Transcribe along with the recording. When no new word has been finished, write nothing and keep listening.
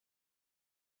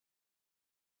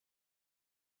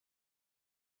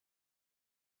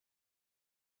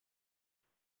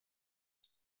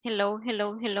Hello,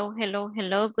 hello, hello, hello,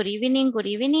 hello. Good evening, good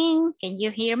evening. Can you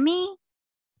hear me?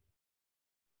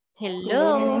 Good evening,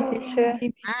 Hello. teacher.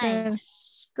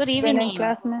 Nice. Good Good evening, evening.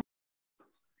 classmate.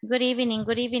 Good evening,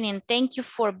 good evening. Thank you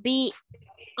for being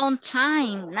on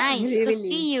time. Good Nice to evening.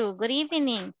 see you. Good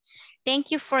evening. Thank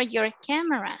you for your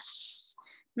cameras.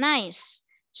 Nice.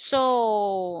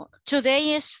 So,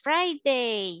 today is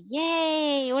Friday.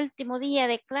 Yay. Último día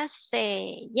de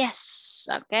clase. Yes.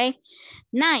 Okay.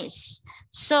 Nice.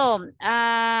 So,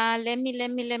 let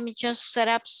me just set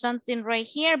up something right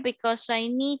here because I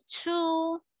need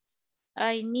to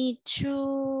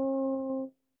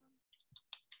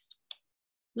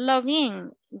log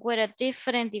in with a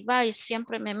different device.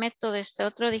 Siempre me meto desde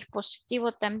otro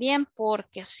dispositivo también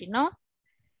porque si no,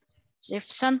 if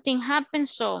something happens,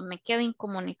 so me quedo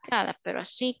incomunicada, pero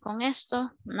así con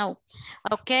esto, no.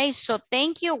 Okay, so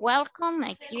thank you, welcome.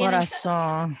 Aquí vienen.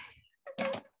 Corazón.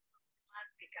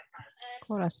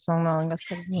 Corazón, no venga a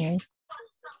ser bien.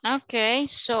 Okay,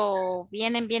 so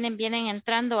vienen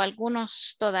entrando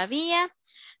algunos todavía.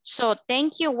 So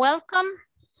thank you, welcome.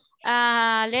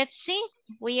 Let's see,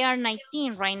 we are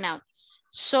 19 right now.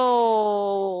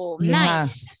 So Hija,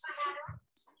 nice.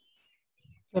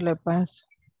 ¿qué le pasa?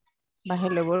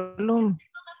 Bájale el volumen.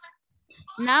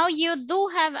 Now you do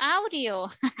have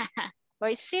audio.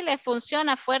 Hoy sí le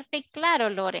funciona fuerte y claro,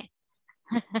 Lore.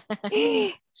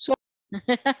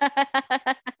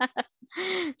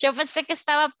 Yo pensé que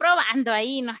estaba probando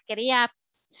ahí, nos quería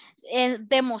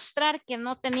demostrar que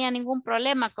no tenía ningún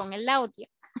problema con el audio.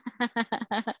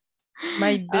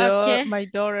 My Okay.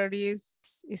 daughter is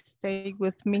stay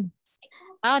with me.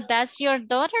 Oh, that's your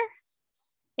daughter?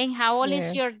 And how old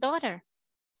is Yes. your daughter?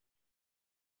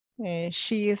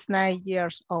 She is 9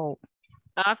 years old.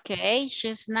 Okay,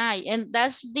 she's 9. And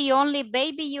that's the only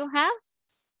baby you have?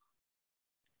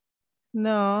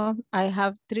 No, I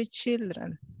have 3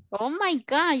 children. Oh my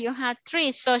God, you have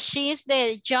 3. So she's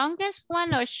the youngest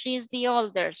one or she's the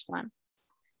oldest one?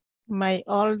 My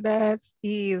oldest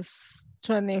is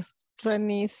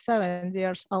 27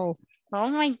 years old. Oh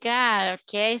my God,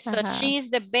 okay, so she's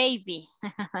the baby.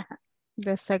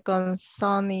 The second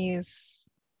son is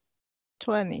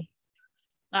 20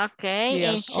 Okay,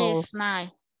 and years old. she's 9.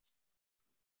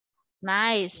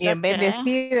 Nice, Bien okay.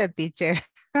 bendecida, teacher.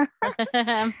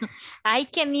 I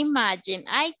can imagine,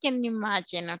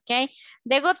 okay.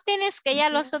 The good thing is que ya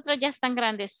los otros ya están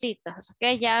grandecitos,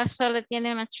 okay, ya solo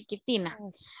tiene una chiquitina.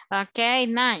 Okay,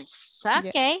 nice,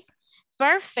 okay. Yes.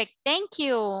 Perfect, thank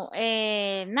you.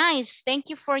 Nice, thank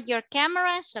you for your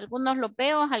cameras. Algunos los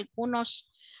veo,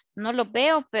 algunos no los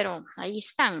veo, pero ahí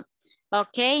están.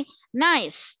 Okay,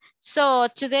 nice. So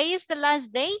today is the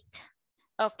last date.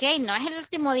 Okay, no es el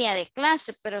último día de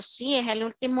clase, pero sí es el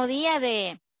último día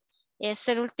de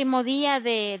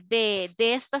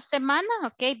esta semana,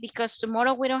 okay, because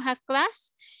tomorrow we don't have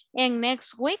class and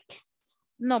next week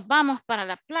nos vamos para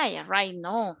la playa, right?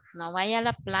 No vaya a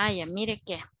la playa, mire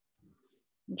que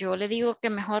yo le digo que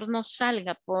mejor no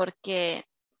salga porque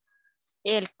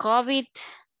el COVID,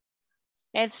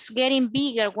 it's getting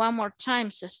bigger one more time.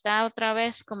 Se está otra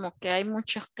vez como que hay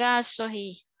muchos casos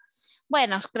y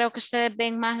bueno, creo que ustedes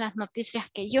ven más las noticias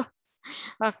que yo.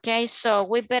 Okay, so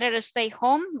we better stay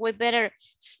home. We better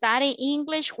study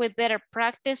English. We better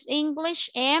practice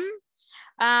English. And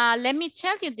let me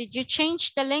tell you, did you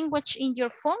change the language in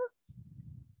your phone?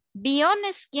 Be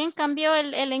honest, ¿quién cambió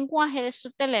el lenguaje de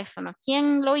su teléfono?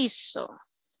 ¿Quién lo hizo?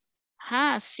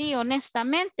 Sí,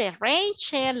 honestamente,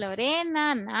 Rachel,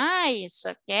 Lorena, nice,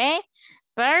 ok.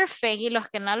 Perfect. Y los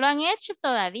que no lo han hecho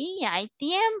todavía, hay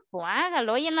tiempo,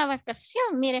 hágalo hoy en la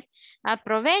vacación. Mire,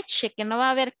 aproveche que no va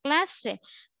a haber clase.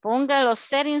 Ponga los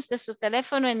settings de su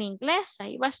teléfono en inglés.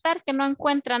 Ahí va a estar que no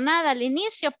encuentra nada al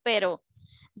inicio, pero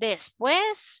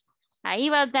después, ahí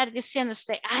va a estar diciendo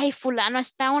usted, ay, fulano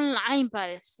está online, va a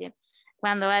decir.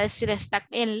 Cuando va a decir está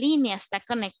en línea, está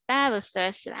conectado, usted va a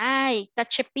decir, ay, está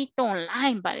Chepito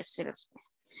online, va a decir usted.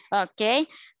 Ok,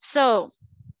 so,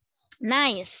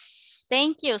 nice.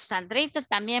 Thank you. Sandrita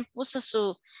también puso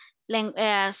su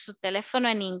teléfono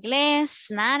en inglés.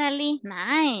 Natalie,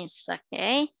 nice.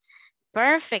 Ok,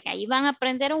 perfect. Ahí van a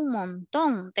aprender un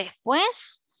montón.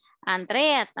 Después,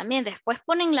 Andrea también. Después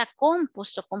ponen la compu,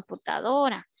 su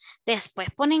computadora. Después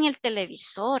ponen el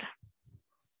televisor.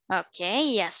 Ok,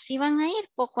 y así van a ir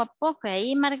poco a poco.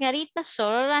 Ahí Margarita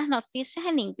solo las noticias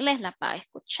en inglés las va a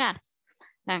escuchar.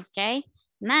 Ok,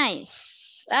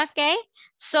 nice. Ok,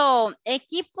 so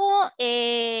equipo,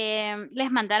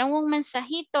 les mandaron un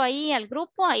mensajito ahí al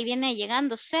grupo. Ahí viene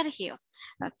llegando Sergio.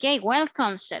 Ok,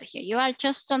 welcome Sergio. You are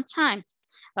just on time.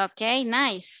 Ok,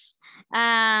 nice.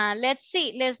 Let's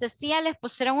see, les decía, les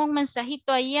pusieron un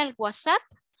mensajito ahí al WhatsApp.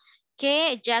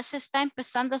 que ya se está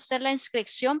empezando a hacer la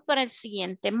inscripción para el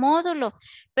siguiente módulo,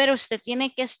 pero usted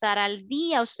tiene que estar al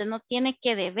día, usted no tiene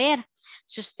que deber.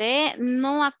 Si usted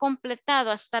no ha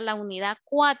completado hasta la unidad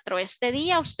 4 este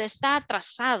día, usted está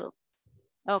atrasado,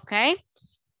 ¿ok?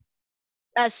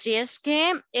 Así es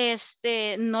que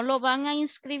no lo van a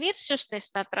inscribir si usted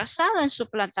está atrasado en su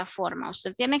plataforma.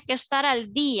 Usted tiene que estar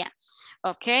al día,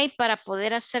 ¿ok? Para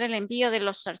poder hacer el envío de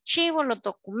los archivos, los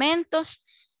documentos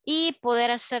y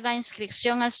poder hacer la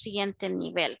inscripción al siguiente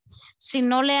nivel. Si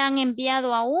no le han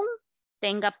enviado aún,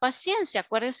 tenga paciencia.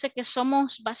 Acuérdense que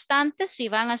somos bastantes y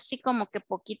van así como que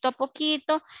poquito a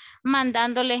poquito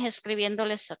mandándoles,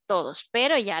 escribiéndoles a todos,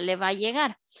 pero ya le va a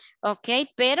llegar. Ok,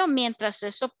 pero mientras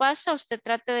eso pasa, usted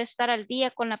trate de estar al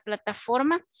día con la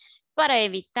plataforma para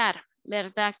evitar,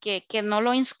 ¿verdad? Que no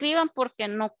lo inscriban porque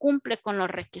no cumple con los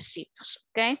requisitos.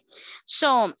 Ok,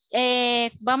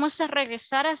 vamos a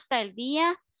regresar hasta el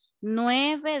día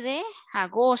 9 de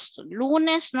agosto,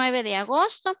 lunes 9 de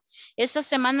agosto. Esta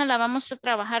semana la vamos a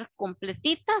trabajar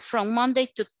completita, from Monday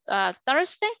to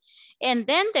Thursday, and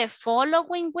then the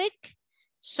following week.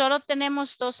 Solo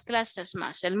tenemos 2 clases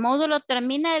más. El módulo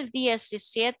termina el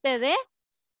 17 de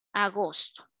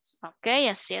agosto. Ok,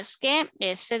 así es que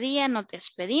ese día nos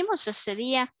despedimos, ese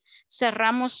día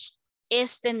cerramos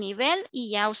este nivel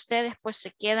y ya ustedes pues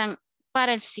se quedan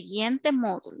para el siguiente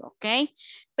módulo, ok.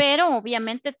 Pero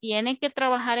obviamente tienen que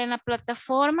trabajar en la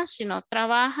plataforma. Si no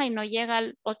trabaja y no llega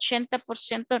al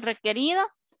 80% requerido,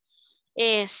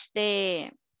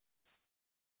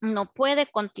 no puede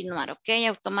continuar, ¿ok?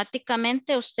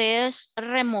 Automáticamente usted es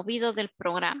removido del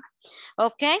programa,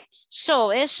 ¿ok?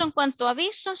 So, eso en cuanto a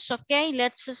avisos, ¿ok?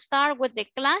 Let's start with the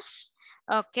class,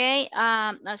 ¿ok?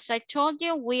 As I told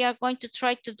you, we are going to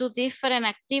try to do different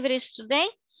activities today.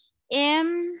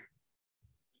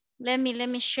 Let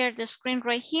me share the screen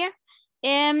right here.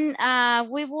 And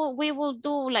we will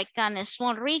do like a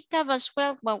small recap as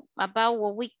well about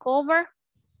what we cover.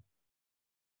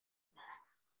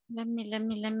 Let me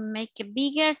make it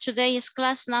bigger. Today is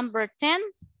class number 10.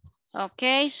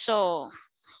 Okay, so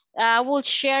I will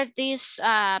share this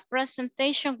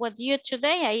presentation with you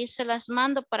today. Ahí se las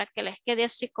mando para que les quede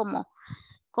así como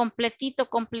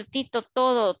completito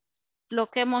todo lo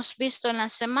que hemos visto en la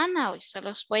semana. Hoy se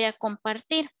los voy a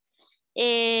compartir.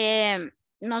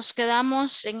 Nos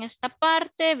quedamos en esta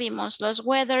parte. Vimos los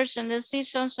weathers and the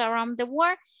seasons around the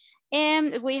world.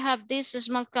 And we have this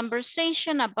small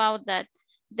conversation about that.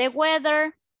 The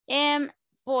weather, and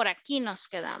por aquí nos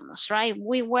quedamos, right?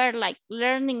 We were like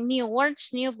learning new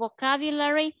words, new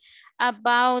vocabulary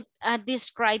about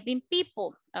describing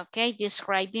people, okay?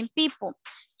 Describing people.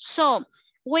 So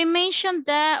we mentioned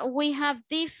that we have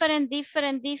different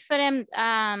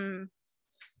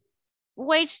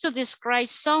ways to describe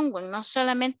someone. No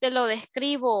solamente lo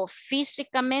describo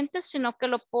físicamente, sino que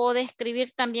lo puedo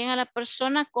describir también a la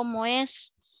persona como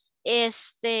es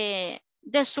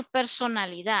de su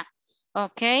personalidad.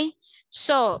 Ok,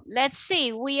 so let's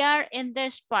see, we are in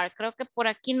this part. Creo que por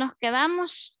aquí nos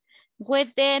quedamos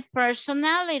with the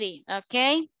personality.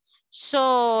 Ok,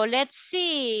 so let's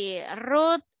see,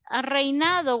 Ruth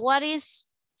Reinado, what is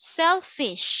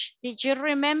selfish? Did you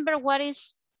remember what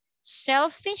is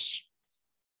selfish?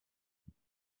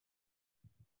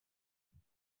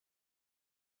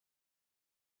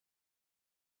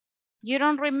 You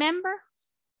don't remember?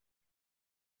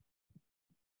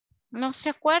 ¿No se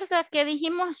acuerda qué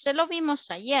dijimos? Se lo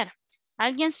vimos ayer.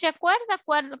 ¿Alguien se acuerda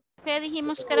qué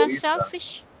dijimos que era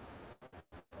selfish?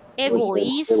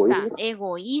 Egoísta,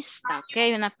 ok,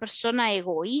 una persona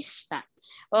egoísta,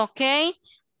 ok.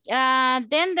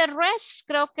 Then the rest,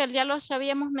 creo que ya los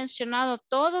habíamos mencionado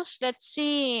todos. Let's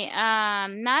see,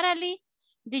 Natalie,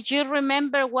 did you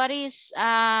remember what is,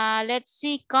 let's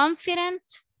see, confident?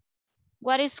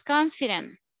 What is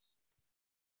confident?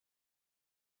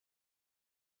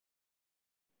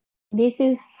 This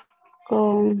is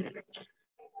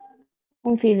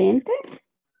confidente.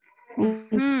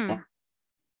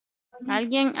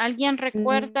 ¿Alguien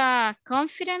recuerda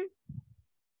confident?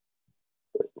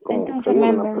 I don't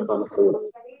remember.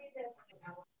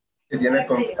 Que tiene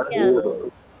confianza.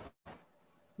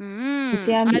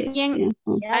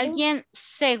 Alguien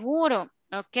seguro,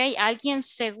 ok, alguien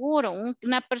seguro,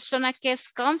 una persona que es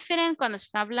confident cuando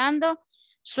está hablando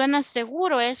suena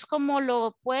seguro, es como lo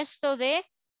opuesto de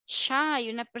shy,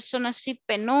 una persona así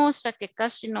penosa que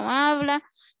casi no habla.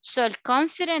 So el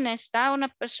confident está una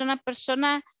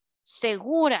persona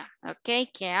segura, ok,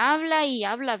 que habla y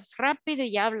habla rápido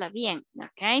y habla bien,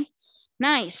 ok.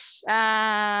 Nice.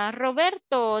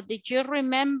 Roberto, did you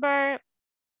remember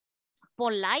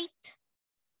polite?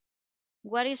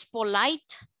 What is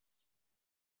polite?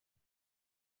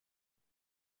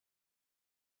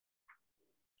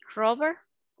 Robert.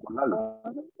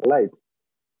 Polite.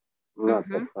 Una Ujú.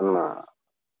 persona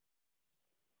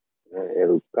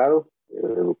educada.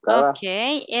 Ok,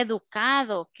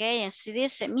 educado, ok, así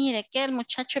dice, mire que el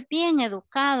muchacho es bien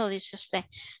educado, dice usted.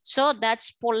 So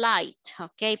that's polite,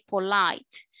 ok,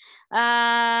 polite.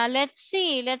 Let's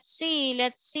see,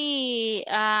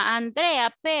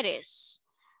 Andrea Pérez.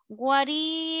 What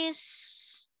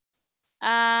is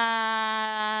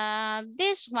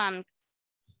this one?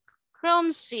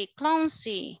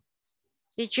 Clumsy.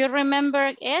 Did you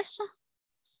remember eso?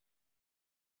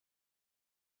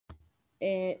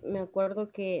 Me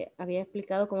acuerdo que había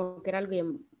explicado como que era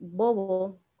alguien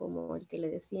bobo, como el que le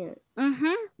decían. Ujú,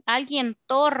 alguien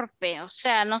torpe, o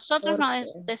sea, nosotros no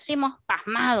decimos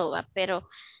pasmado, ¿va? Pero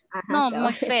Ajá, no, muy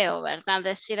cabal, eso. feo, ¿verdad?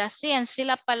 Decir así, en sí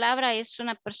la palabra es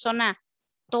una persona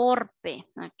torpe,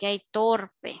 ok,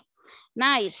 torpe.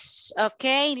 Nice, ok,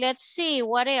 let's see,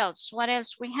 what else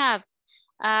we have?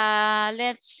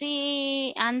 Let's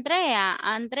see, Andrea,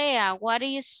 what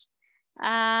is,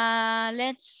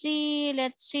 let's see,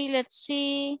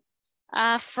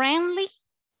 friendly.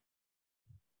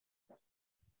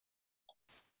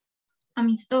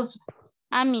 Amistoso.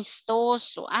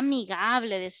 Amistoso,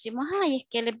 amigable, decimos, ay, es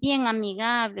que él es bien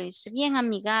amigable, dice, bien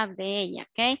amigable ella,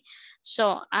 ok?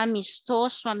 So,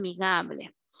 amistoso,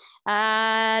 amigable.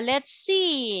 Let's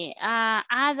see,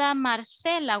 Ada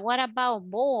Marcela, what about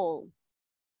ball?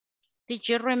 Did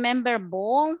you remember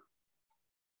ball?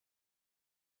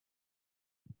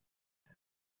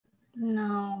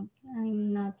 No,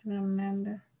 I'm not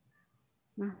remember.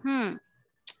 Ujú.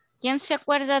 ¿Quién se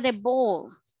acuerda de ball?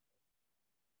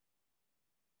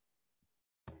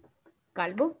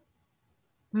 ¿Calvo?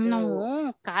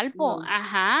 No, calvo, No.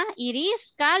 ajá,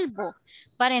 iris calvo.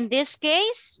 But in this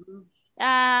case,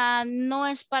 no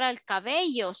es para el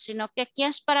cabello, sino que aquí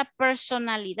es para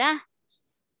personalidad.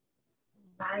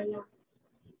 Vaya.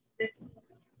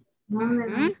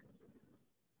 Ujú.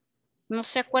 ¿No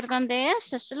se acuerdan de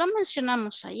ese? Se lo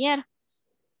mencionamos ayer.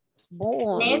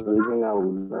 Bold. Alguien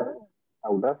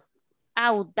audaz.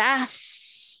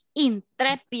 Audaz,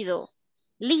 intrépido,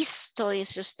 listo,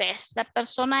 dice usted. Esta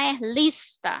persona es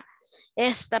lista.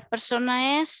 Esta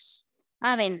persona es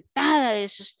aventada,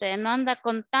 dice usted. No anda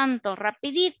con tanto,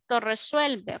 rapidito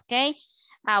resuelve, ¿ok?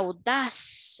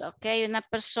 Audaz, ¿ok? Una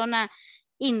persona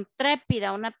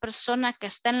intrépida, una persona que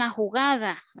está en la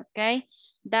jugada, ¿ok?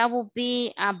 That would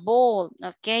be a bold,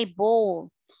 ¿ok? Bold.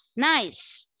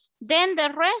 Nice. Then the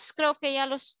rest creo que ya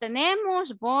los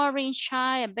tenemos. Boring,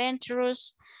 shy,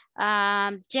 adventurous,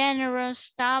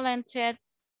 generous, talented.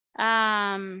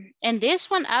 And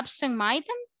this one, absent-minded.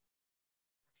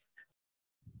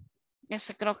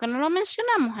 Ese creo que no lo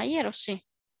mencionamos ayer, ¿o sí?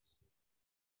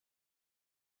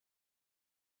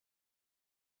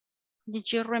 Did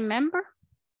you remember?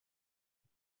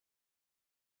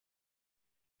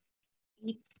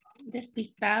 It's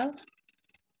despistado.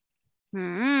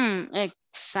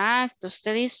 Exacto.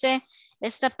 Usted dice,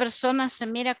 esta persona se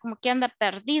mira como que anda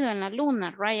perdido en la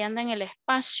luna, right? Anda en el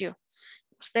espacio.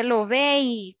 Usted lo ve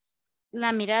y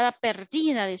la mirada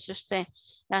perdida, dice usted.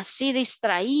 Así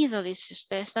distraído, dice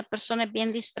usted. Esta persona es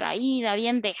bien distraída,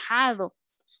 bien dejado,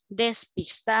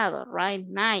 despistado, right?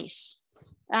 Nice.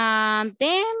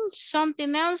 Then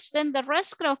something else, then the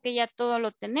rest, creo que ya todo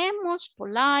lo tenemos.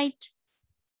 Polite.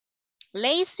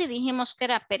 Lazy, dijimos que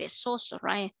era perezoso,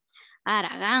 right?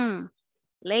 Aragán,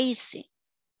 lazy.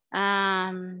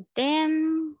 Then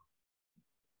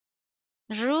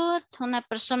rude, una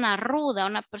persona ruda,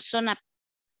 una persona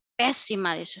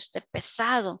pésima, dice usted,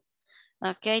 pesado.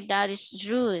 Okay, that is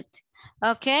rude.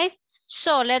 Okay,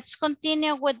 so let's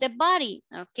continue with the body.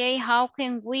 Okay, how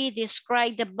can we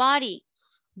describe the body?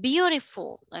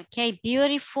 Beautiful, okay,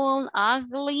 beautiful,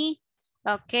 ugly,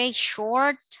 okay,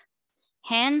 short,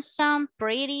 handsome,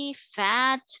 pretty,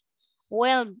 fat,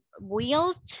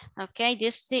 well-built, okay,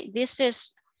 this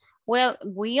is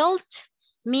well-built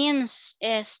means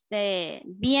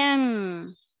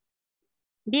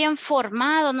bien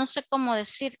formado, no sé cómo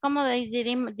decir, cómo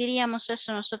diríamos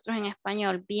eso nosotros en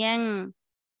español, bien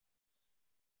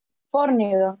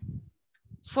Fornido.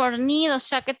 fornido, o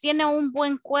sea que tiene un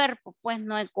buen cuerpo, pues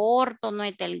no es gordo, no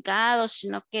es delgado,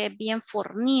 sino que es bien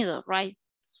fornido, right?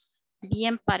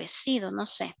 Bien parecido, no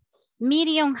sé.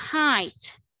 Medium height.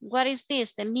 What is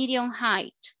this? The medium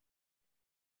height.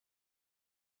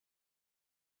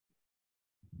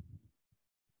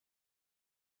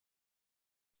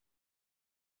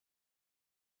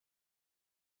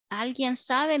 ¿Alguien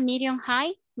sabe medium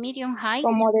height? Medium height.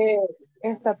 Como de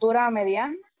estatura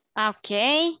mediana.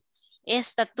 Ok.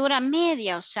 Estatura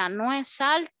media, o sea, no es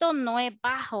alto, no es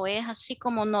bajo, es así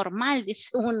como normal,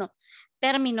 dice uno.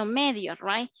 término medio,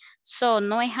 right? So,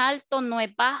 no es alto, no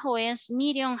es bajo, es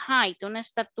medium height, una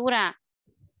estatura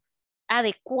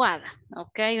adecuada,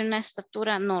 ok, una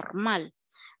estatura normal.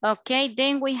 Ok,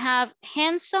 then we have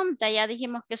handsome, de ya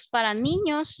dijimos que es para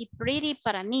niños, y pretty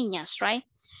para niñas, right?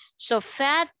 So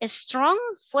fat, strong,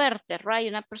 fuerte, right?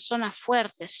 Una persona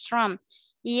fuerte, strong.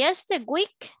 Y este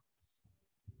weak,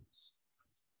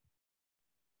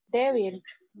 Débil.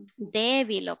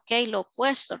 débil, ok, lo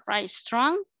opuesto, right?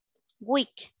 Strong,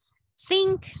 weak.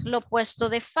 Think, lo opuesto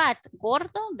de fat,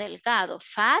 gordo, delgado.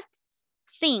 Fat,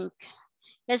 think.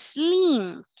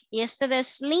 Slim, y este de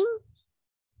slim,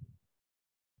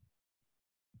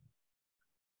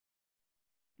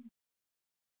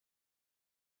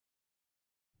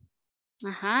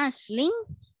 ajá, slim,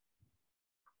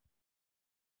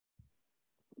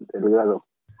 Delgado.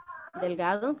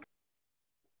 Delgado.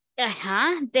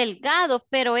 ajá, delgado,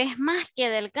 pero es más que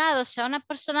delgado, o sea, una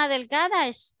persona delgada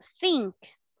es think,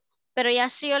 pero ya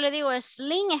si yo le digo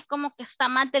slim, es como que está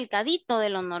más delgadito de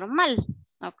lo normal,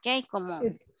 ok, como,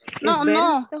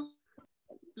 no,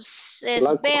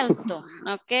 esbelto,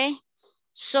 ok,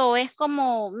 so es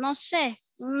como, no sé,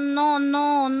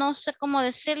 no sé cómo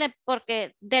decirle,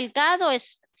 porque delgado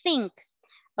es think,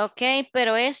 ok,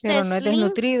 pero este Pero no es slim,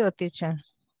 desnutrido, teacher.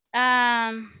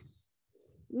 no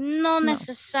No.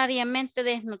 necesariamente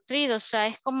desnutrido, o sea,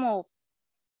 es como,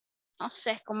 no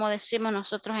sé, es como decimos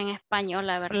nosotros en español,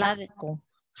 la verdad, Flaco.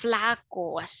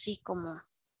 flaco, así como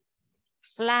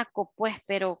flaco, pues,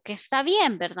 pero que está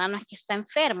bien, ¿verdad? No es que está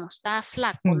enfermo, está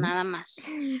flaco nada más.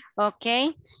 Ok,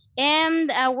 and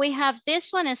we have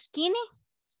this one, skinny.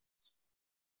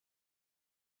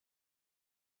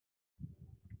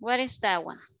 What is that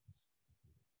one?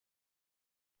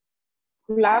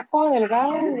 Flaco,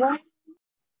 delgado, igual.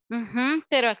 Ujú,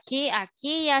 pero aquí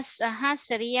ya ajá,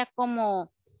 sería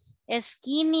como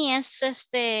skinny es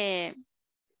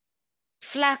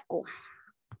flaco,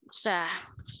 o sea,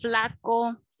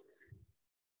 flaco,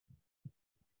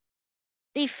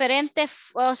 diferente,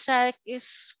 o sea,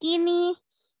 skinny,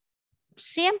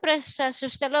 siempre, o sea, si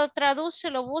usted lo traduce,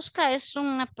 lo busca, es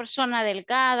una persona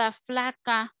delgada,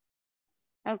 flaca,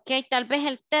 ok, tal vez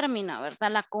el término,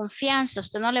 ¿verdad? La confianza,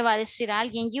 usted no le va a decir a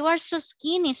alguien, you are so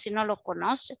skinny, si no lo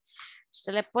conoce.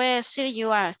 Usted le puede decir,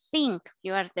 you are thin,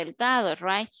 you are delgado,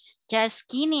 right? Ya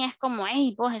skinny es como,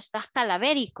 hey, vos estás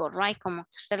calavérico, right? Como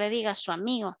que usted le diga a su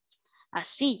amigo,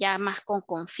 así, ya más con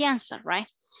confianza, right?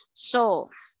 So,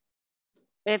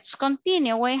 let's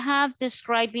continue. We have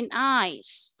describing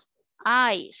eyes.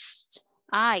 Eyes.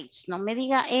 No me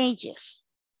diga ages.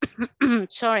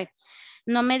 Sorry.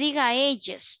 No me diga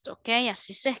ages, ok.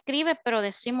 Así se escribe, pero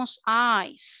decimos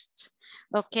eyes.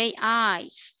 Ok,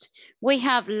 eyes. We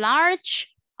have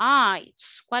large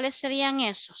eyes. ¿Cuáles serían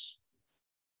esos?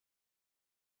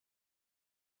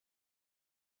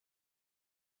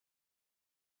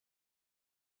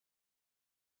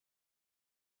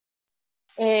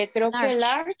 Creo que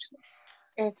large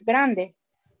es grande.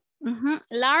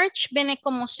 Large viene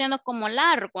como siendo como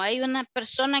largo. Hay una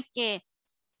persona que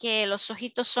los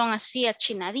ojitos son así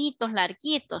achinaditos,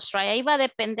 larguitos, right? Ahí va a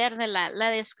depender de la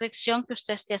descripción que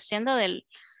usted esté haciendo de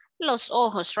los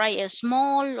ojos, right?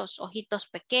 Small, los ojitos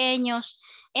pequeños.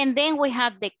 And then we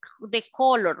have the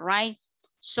color, right?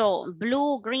 So,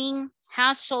 blue, green,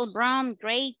 hazel, brown,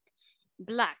 gray,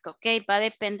 black, ok? Va a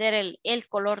depender el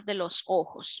color de los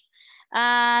ojos.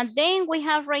 Then we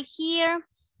have right here,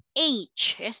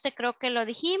 age. Este creo que lo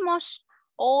dijimos.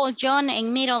 Old, young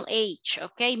en middle age,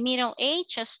 ok. Middle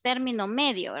age es término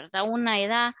medio, ¿verdad? Una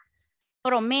edad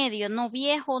promedio, no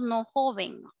viejo, no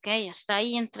joven, ok. Está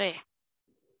ahí entre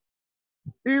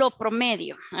lo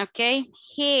promedio, ok.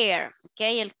 Hair, ok,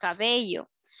 el cabello.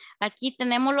 Aquí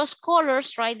tenemos los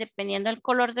colors, right? Dependiendo del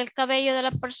color del cabello de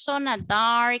la persona,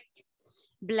 dark,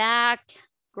 black,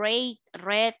 gray,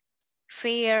 red,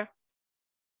 fair,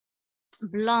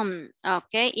 blonde,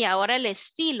 ok. Y ahora el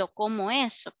estilo, ¿cómo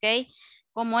es? Ok.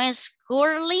 ¿Cómo es?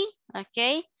 Curly,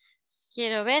 ok.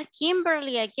 Quiero ver,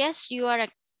 Kimberly, I guess you are a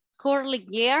curly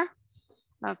girl.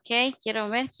 Ok, quiero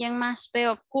ver quién más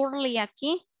veo curly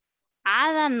aquí.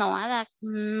 Ada, no, Ada,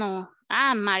 no.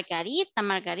 Ah,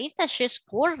 Margarita, she's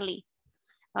curly.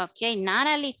 Ok,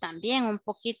 Natalie también un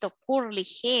poquito curly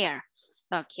hair.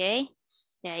 Ok,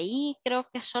 de ahí creo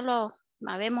que solo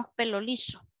vemos pelo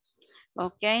liso.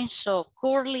 Ok, so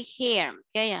curly hair.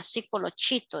 Ok, así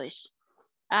colochito es.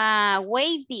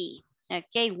 Wavy.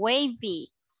 Ok,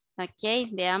 wavy.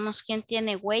 Ok, veamos quién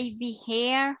tiene wavy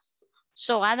hair.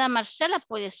 So, Ada Marcela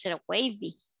puede ser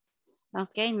wavy.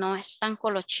 Ok, no es tan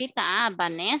colochita.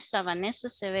 Vanessa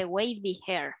se ve wavy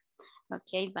hair.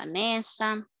 Ok,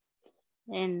 Vanessa.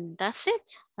 And that's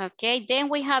it. Okay, then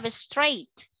we have a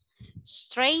straight.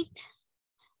 Straight.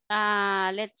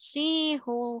 Let's see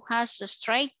who has a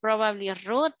straight. Probably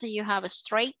Ruth. You have a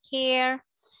straight hair.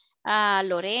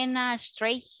 Lorena,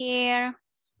 straight hair.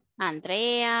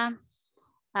 Andrea.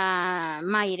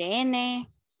 Mairene.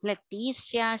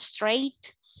 Leticia,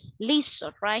 straight.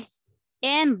 Liso, right?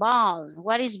 And bald.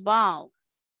 What is bald?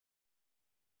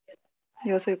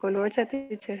 Yo soy colocha,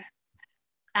 teacher.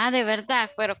 De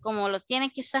verdad, pero como lo tiene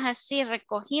quizás así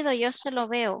recogido, yo se lo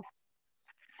veo.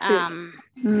 Sí.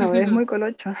 No, es muy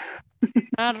colocho.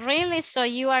 Really? So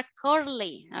you are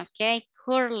curly, okay,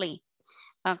 curly.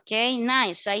 Okay,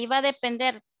 nice. Ahí va a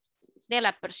depender de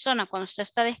la persona. Cuando usted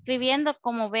está describiendo,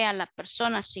 cómo ve a la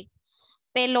persona, así.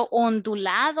 Pelo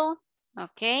ondulado,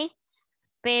 okay.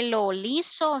 Pelo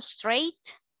liso,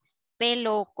 straight.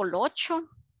 Pelo colocho,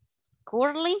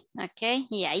 curly, okay.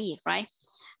 Y ahí, right?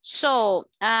 So,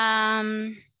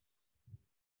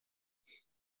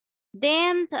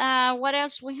 then, what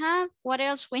else we have? What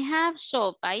else we have?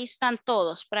 So, ahí están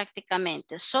todos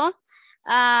prácticamente. So,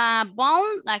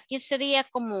 bone, aquí sería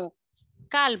como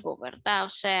calvo, ¿verdad?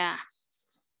 O sea,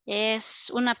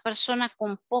 es una persona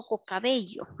con poco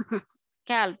cabello,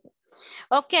 calvo.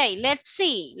 Okay, let's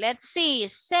see.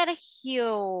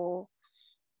 Sergio.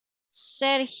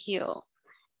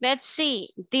 Let's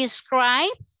see.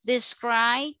 Describe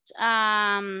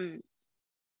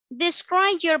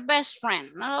your best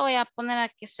friend. No lo voy a poner a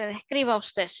que se describa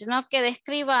usted, sino que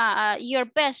describa your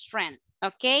best friend,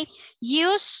 okay?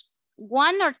 Use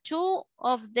one or two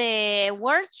of the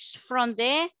words from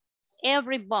the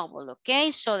every bubble,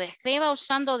 okay? So describa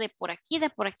usando de por aquí,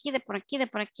 de por aquí, de por aquí, de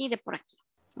por aquí, de por aquí,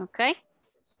 okay?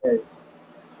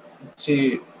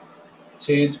 She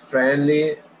is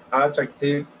friendly,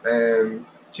 attractive, and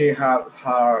she have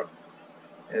her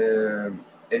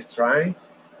strength.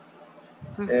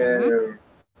 En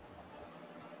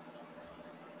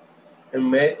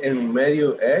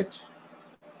medio age.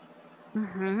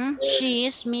 She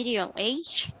is middle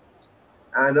age.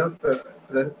 No,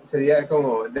 pero sería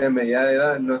como de mediana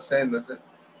edad, no sé.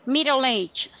 Middle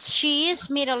age. She is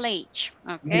middle age,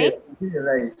 okay? Middle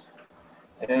age.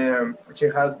 She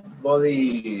has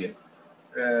body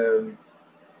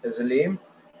slim.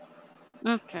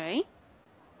 Okay.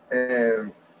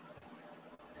 And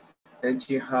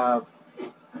she have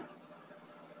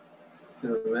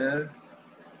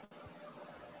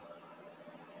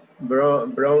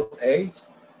brown eyes.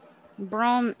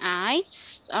 Brown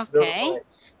eyes, okay. Brown eyes.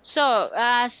 So,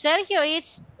 Sergio,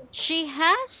 it's she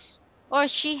has or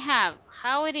she have?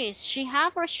 How it is? She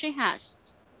have or she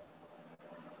has?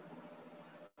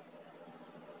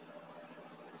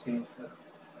 Sí.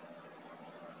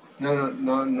 No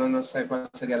sé cuál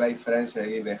sería la diferencia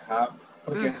ahí de have,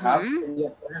 porque have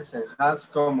sería present, has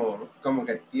como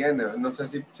que tiene, no sé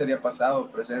si sería pasado o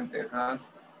presente, has.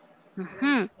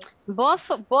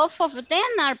 Both of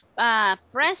them are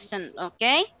present,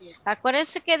 okay?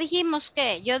 Acuérdense que dijimos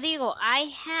que yo digo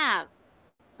I have,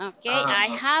 okay? I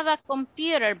have a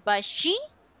computer, but she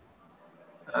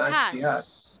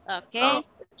has, okay?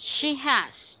 She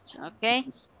has,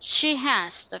 okay? She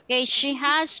has, okay? She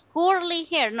has curly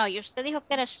hair. No, y usted dijo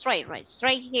que era straight, right?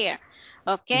 Straight hair,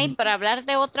 okay? Para hablar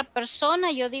de otra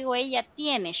persona, yo digo ella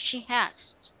tiene, she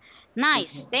has.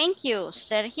 Nice, thank you,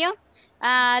 Sergio.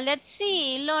 Let's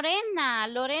see,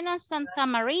 Lorena Santa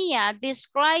Maria,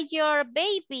 describe your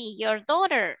baby, your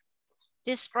daughter.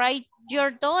 Describe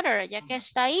your daughter, ya que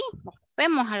está ahí,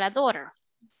 ocupemos a la daughter.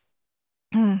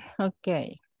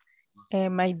 Okay.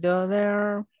 My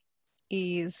daughter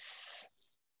is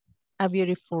a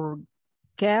beautiful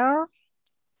girl,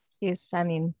 is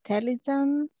an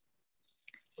intelligent,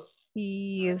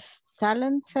 is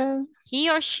talented. He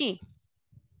or she?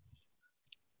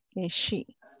 Is she.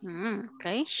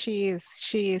 Okay. She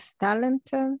is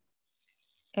talented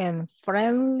and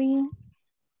friendly.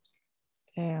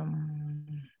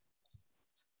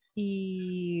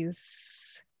 She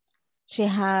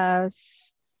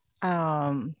has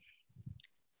a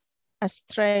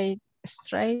straight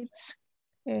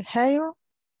hair.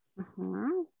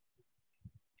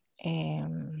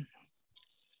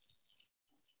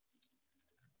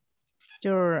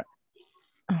 Her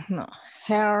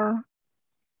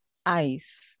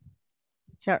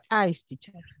eyes,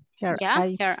 teacher. Her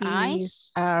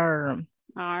eyes are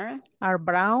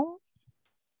brown.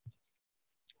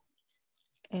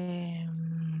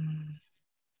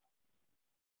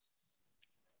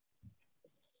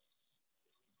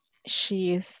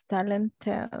 She is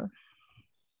talented,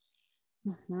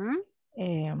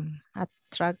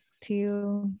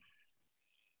 attractive,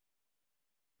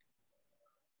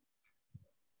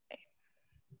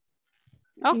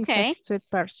 Okay. He's a sweet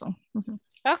person.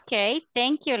 Okay,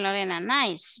 thank you, Lorena.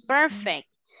 Nice, perfect.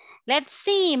 Let's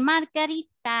see,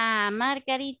 Margarita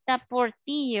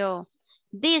Portillo.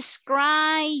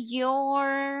 Describe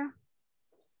your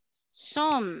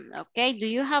son, okay? Do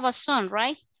you have a son,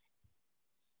 right?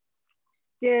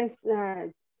 Yes,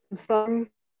 sons.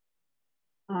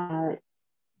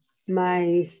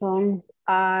 My sons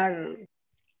are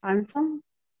handsome,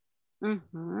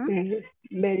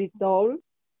 very tall.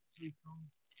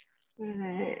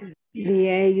 The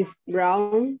age is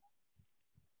brown.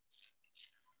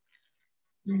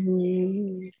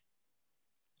 The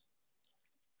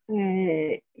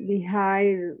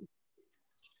hair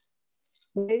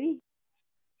wavy.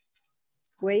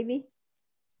 Wavy.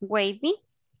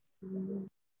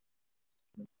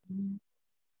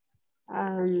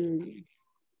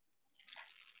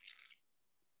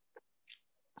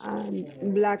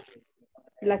 Black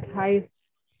hair.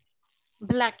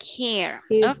 Black hair.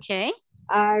 Okay.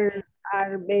 Are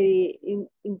very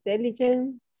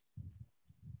intelligent.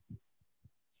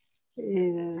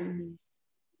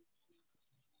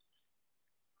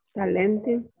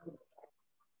 Talented.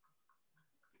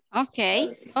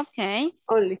 Okay, okay.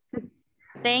 Only.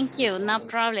 Thank you, no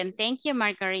problem. Thank you,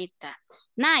 Margarita.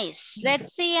 Nice.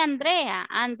 Let's see, Andrea.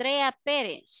 Andrea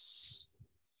Perez.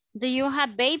 Do you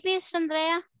have babies,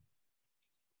 Andrea?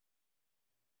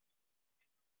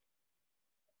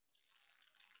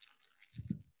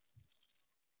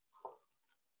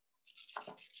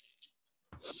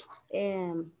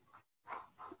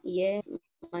 Yes,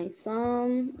 my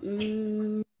son.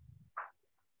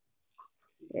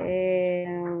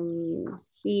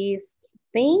 He's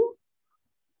thin.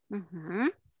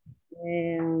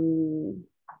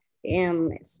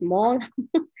 And small.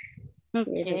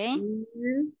 Okay.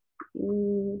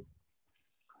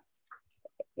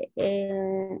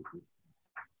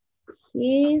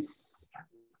 His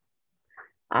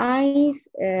eyes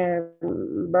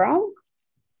brown.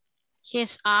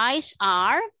 His eyes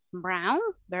are brown.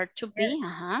 Verb to be.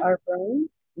 Are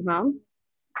brown.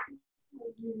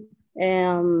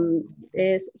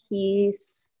 Is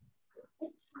he's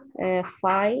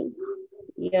 5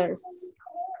 years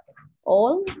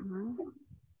old.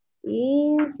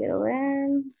 Y quiero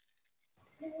ver.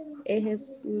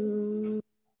 Es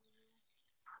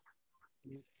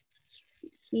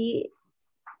he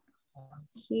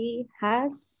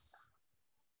has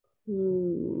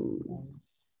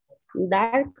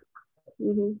dark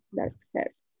hair.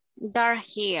 Dark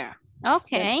hair.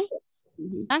 Okay.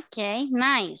 Okay,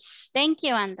 nice. Thank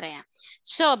you, Andrea.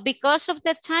 So, because of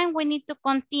the time, we need to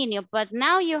continue. But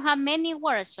now you have many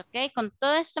words, okay? Con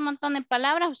todo este montón de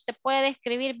palabras, usted puede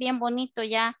describir bien bonito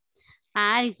ya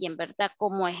a alguien, ¿verdad?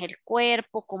 Cómo es el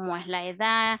cuerpo, cómo es la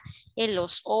edad,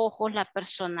 los ojos, la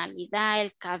personalidad,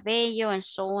 el cabello, and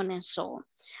so on and so on.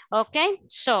 Okay,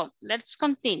 so let's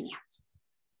continue.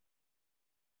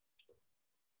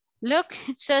 Look,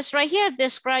 it says right here,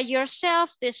 describe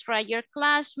yourself, describe your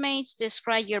classmates,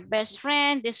 describe your best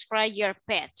friend, describe your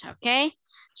pet, okay?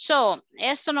 So,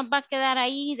 esto nos va a quedar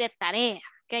ahí de tarea,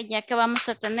 okay? Ya que vamos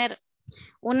a tener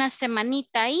una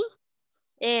semanita ahí,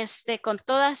 con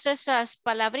todas esas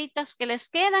palabritas que les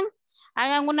quedan,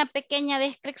 hagan una pequeña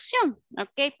descripción,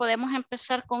 ok, podemos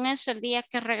empezar con eso el día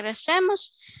que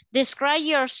regresemos. Describe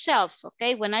yourself,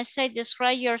 ok, when I say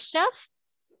describe yourself,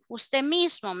 usted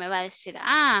mismo me va a decir,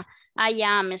 I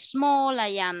am small,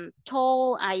 I am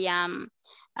tall, I am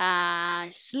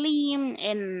slim,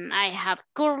 and I have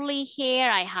curly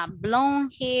hair, I have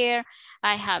blonde hair,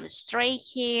 I have straight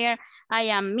hair, I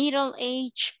am middle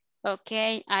age,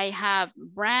 okay, I have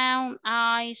brown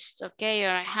eyes, okay,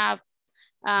 or I have,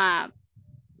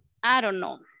 I don't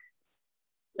know,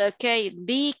 okay,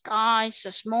 big eyes,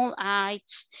 small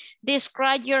eyes.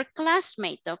 Describe your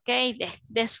classmate, okay,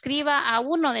 describa a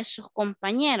uno de sus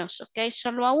compañeros, okay,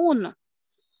 solo a uno.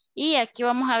 Y aquí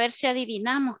vamos a ver si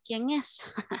adivinamos quién es,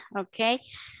 okay.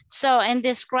 So, and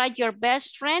describe your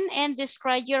best friend and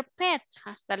describe your pet,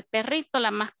 hasta el perrito,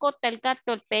 la mascota, el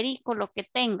gato, el perico, lo que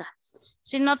tenga.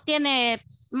 Si no tiene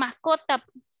mascota,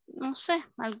 no sé,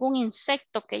 algún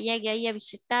insecto que llegue ahí a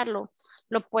visitarlo,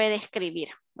 lo puede escribir,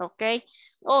 ¿ok?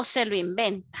 O se lo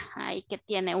inventa, ahí que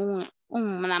tiene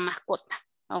una mascota,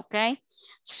 ¿ok?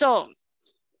 So,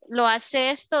 lo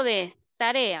hace esto de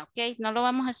tarea, ¿ok? No lo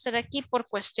vamos a hacer aquí por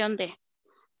cuestión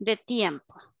de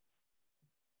tiempo.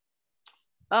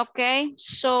 Okay,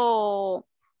 so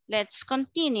let's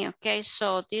continue. Okay,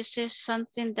 so this is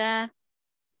something that,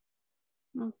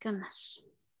 oh goodness.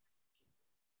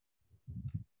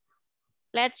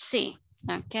 Let's see.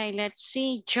 Okay, let's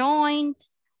see. Joined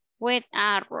with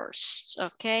arrows.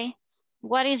 Okay,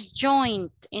 what is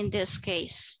joined in this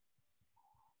case?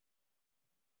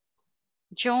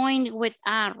 Join with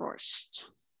arrows.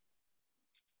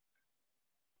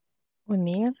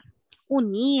 Unir.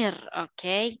 Unir,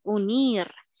 ok,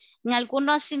 unir. En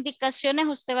algunas indicaciones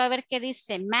usted va a ver que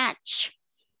dice match.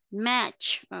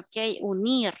 Match, ok,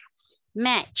 unir,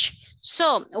 match.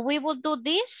 So, we will do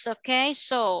this, okay?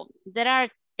 So, there are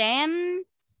 10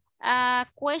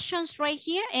 questions right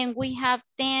here and we have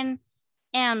 10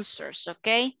 answers,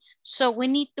 okay? So, we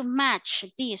need to match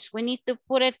this. We need to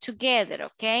put it together,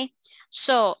 okay?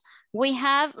 So, we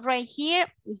have right here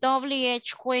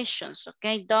WH questions,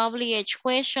 okay? WH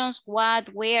questions, what,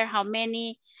 where, how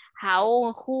many,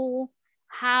 how, who,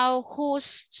 how,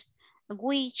 whose,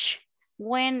 which,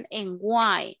 when, and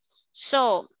why.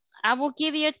 So, I will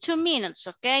give you 2 minutes,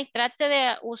 okay? Trate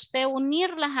de usted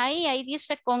unirlas ahí. Ahí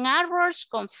dice con arrows,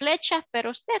 con flechas, pero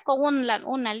usted con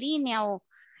una línea o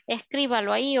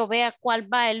escríbalo ahí o vea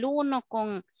cuál va el 1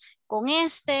 con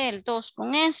este, el 2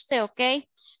 con este, okay?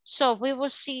 So, we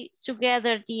will see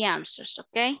together the answers,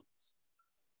 okay?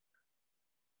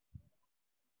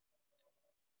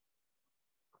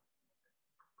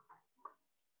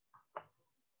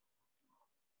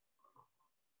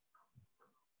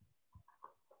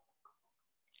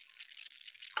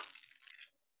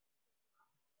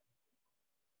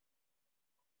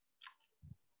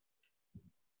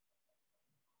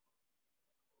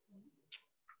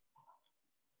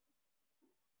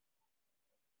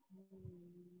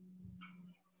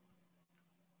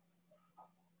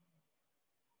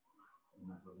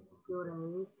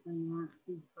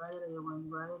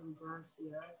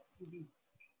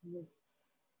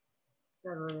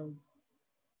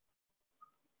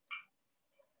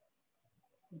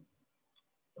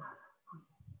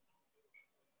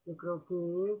 Yo creo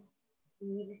que es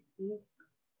ir y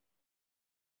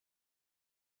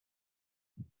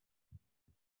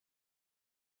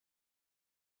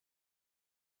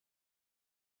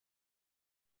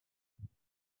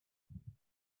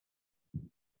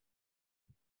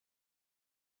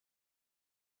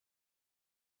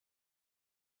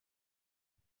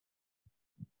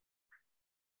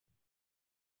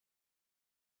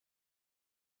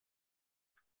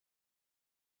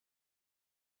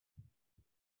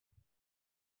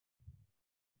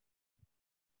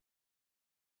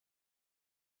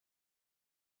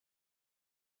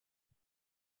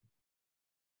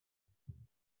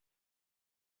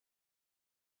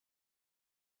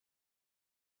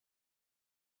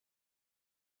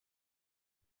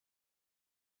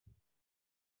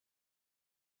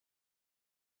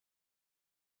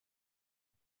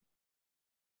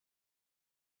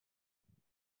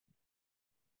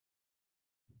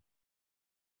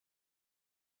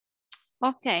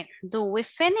Okay, do we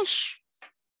finish?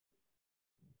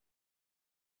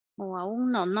 O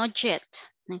aún no, not yet.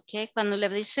 Okay, cuando le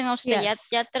dicen a usted Yes.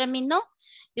 ya terminó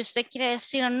y usted quiere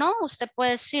decir no, usted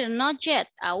puede decir not yet,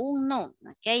 aún no.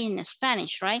 Okay, in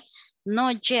Spanish, right?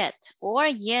 Not yet. Or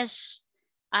yes,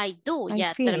 I do, I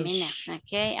ya terminé. finish.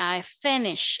 Okay, I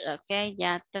finish. Okay,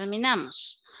 ya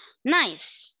terminamos.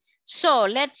 Nice. So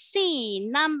let's see.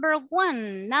 Number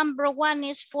one. Number one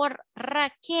is for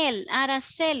Raquel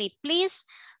Araceli. Please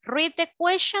read the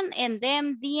question and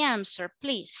then the answer,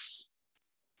 please.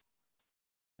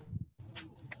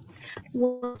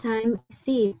 What time is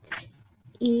it?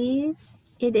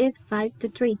 It is 5 to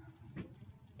 3.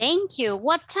 Thank you.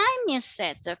 What time is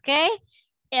it? Okay.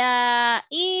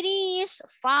 It is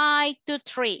 5 to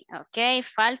 3. Okay.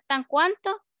 Faltan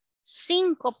cuánto?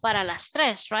 5 para las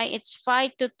 3, right? It's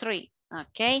 5 to 3.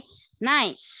 Okay.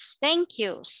 Nice. Thank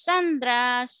you.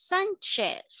 Sandra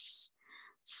Sanchez.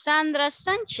 Sandra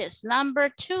Sanchez, number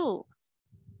 2.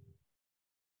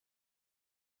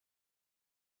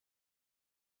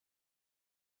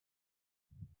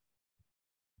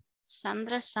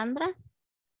 Sandra.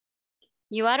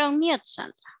 You are on mute,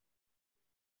 Sandra.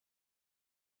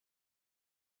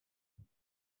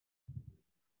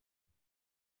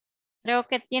 Creo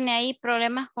que tiene ahí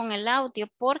problemas con el audio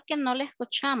porque no le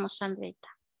escuchamos, Sandrita.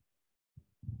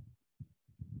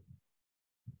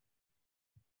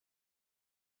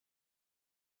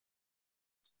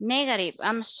 Negative.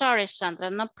 I'm sorry, Sandra.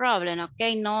 No problem,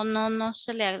 okay? No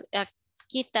se le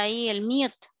quita ahí el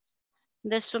mute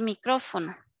de su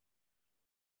micrófono.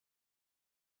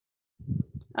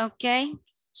 Okay.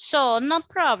 So, no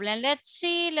problem. Let's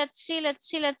see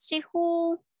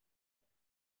who.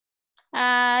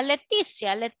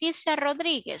 Leticia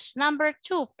Rodriguez, number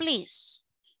 2, please.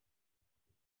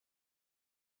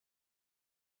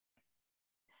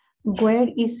 Where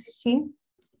is she?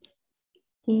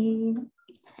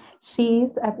 She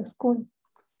is at school.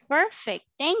 Perfect.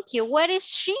 Thank you. Where is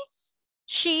she?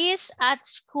 She is at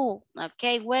school.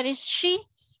 Okay. Where is she?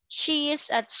 She is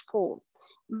at school.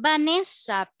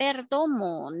 Vanessa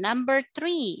Perdomo, number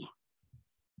 3.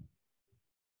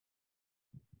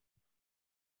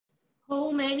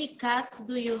 How many cats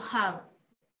do you have?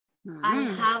 I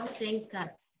have 10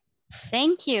 cats.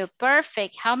 Thank you.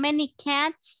 Perfect. How many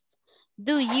cats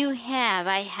do you have?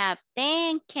 I have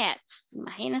 10 cats.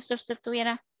 Imagínese usted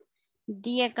tuviera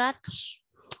 10 gatos.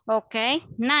 Okay,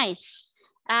 nice.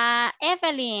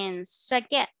 Evelyn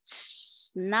Saget,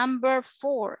 number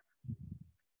 4.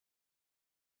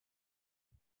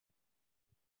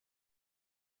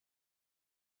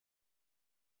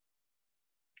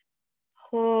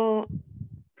 Who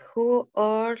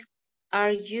old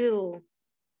are you?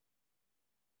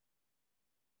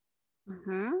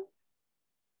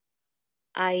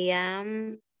 I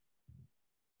am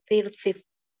 35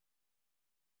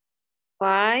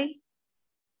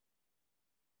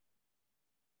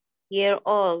 years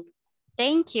old.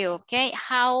 Thank you. Okay,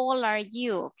 how old are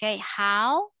you? Okay,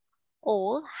 how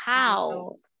old?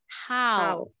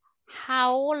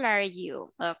 How old are you?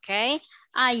 Okay,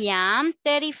 I am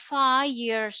 35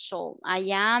 years old. I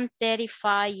am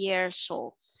 35 years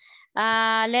old.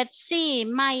 Let's see,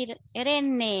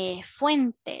 Mayrene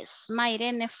Fuentes,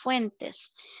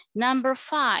 number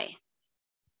 5.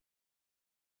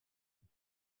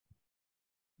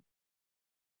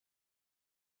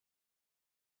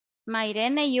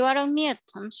 Mayrene, you are on mute.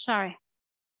 I'm sorry.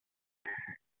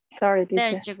 Sorry, teacher.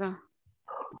 There you go.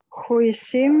 Who is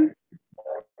him?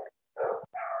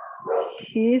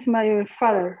 He is my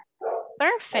father.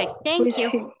 Perfect. Thank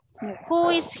you. Who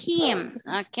is him?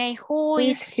 Okay, who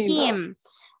is him?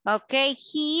 Okay,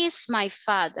 he is my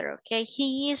father. Okay,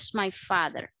 he is my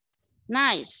father.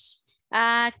 Nice.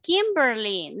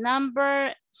 Kimberly,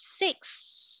 number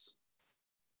 6.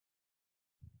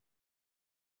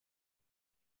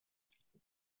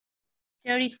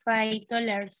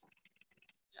 $35.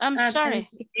 I'm sorry.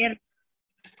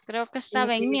 Creo que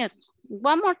estaba en mute.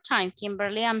 One more time,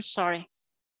 Kimberly, I'm sorry.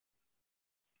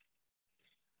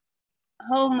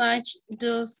 How much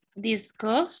does this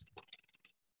cost?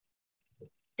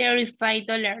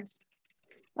 $35.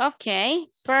 Okay,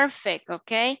 perfect.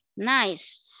 Okay,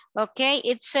 nice. Okay,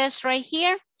 it says right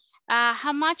here,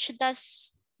 how much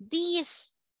does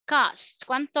this cost?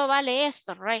 ¿Cuánto vale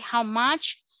esto, right? How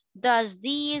much does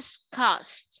this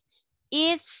cost?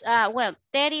 It's, well,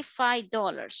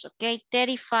 $35, okay,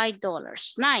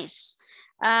 $35. Nice.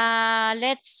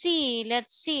 Let's see.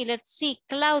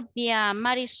 Claudia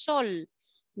Marisol,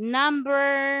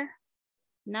 number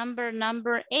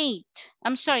 8.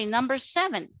 I'm sorry, number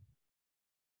 7.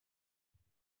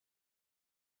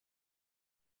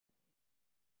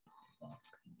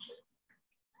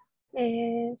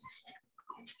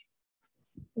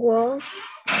 Was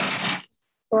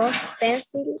what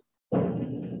pencil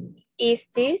is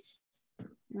this?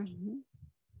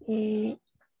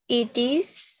 It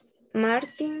is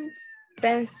Martin's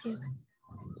pencil.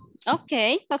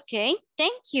 Okay,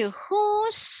 thank you.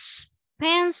 Whose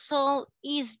pencil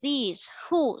is this?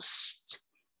 Whose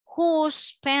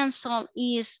pencil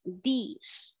is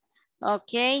this?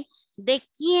 Okay, ¿de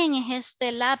quién es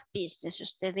este lápiz? Dice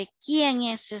usted, ¿de quién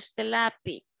es este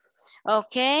lápiz?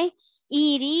 Okay,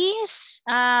 it is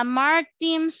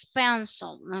Martin's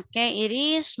pencil. Okay, it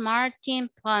is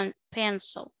Martin's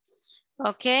pencil.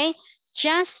 Okay,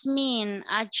 Jasmine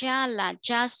Ayala,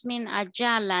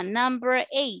 number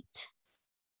 8.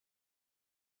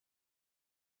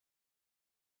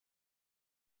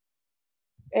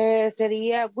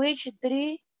 Sería, which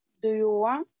tree do you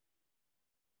want?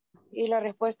 Y la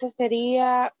respuesta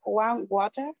sería, want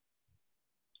water.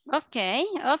 Okay.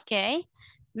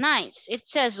 Nice. It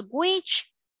says, which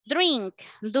drink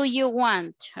do you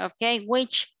want? Okay,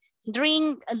 which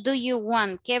drink do you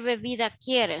want? ¿Qué bebida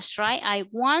quieres, right? I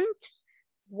want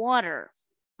water.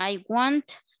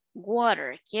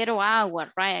 Quiero agua,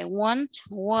 right? I want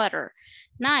water.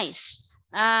 Nice.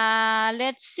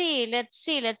 Let's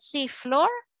see. Flor,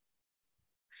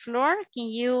 can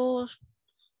you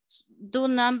do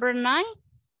number 9?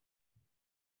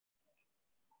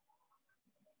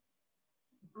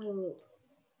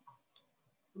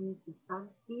 ¿Me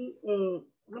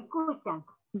escuchan?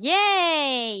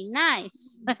 Yay,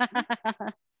 nice.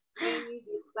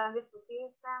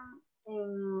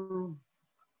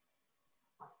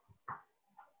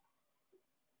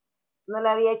 No lo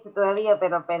había hecho todavía,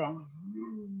 pero esperen.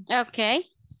 Okay.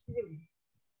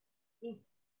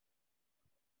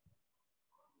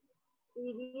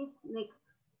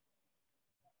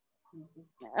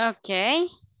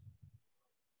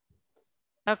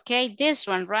 Okay, this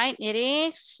one, right? It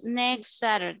is next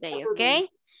Saturday, okay?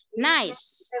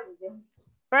 Nice.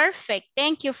 Perfect.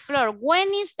 Thank you, Flor.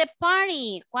 When is the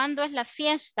party? ¿Cuándo es la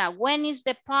fiesta? When is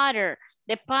the party?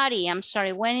 The party, I'm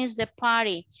sorry. When is the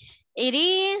party? It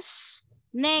is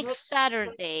next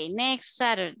Saturday. Next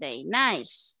Saturday.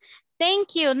 Nice.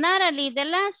 Thank you, Natalie. The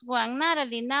last one,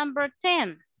 Natalie, number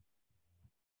 10.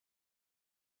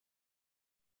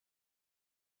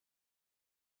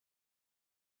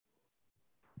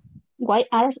 Why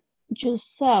are you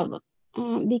sad?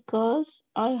 Because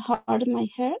I hurt my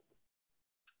head.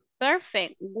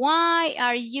 Perfect. Why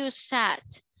are you sad?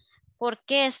 ¿Por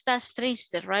qué estás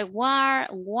triste, right?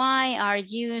 Why are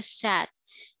you sad?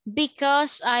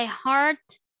 Because I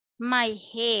hurt my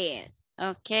head,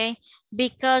 okay?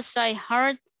 Because I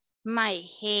hurt my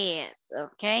head,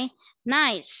 okay?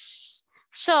 Nice.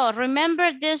 So,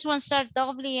 remember these ones are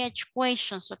WH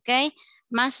questions, okay?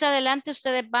 Más adelante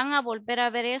ustedes van a volver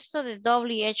a ver esto de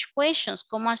WH questions,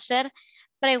 cómo hacer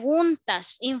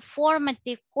preguntas,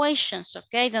 informative questions,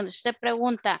 okay? Donde usted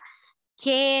pregunta,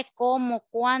 ¿qué, cómo,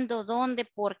 cuándo, dónde,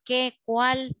 por qué,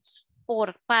 cuál,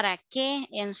 para qué,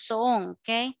 and so on,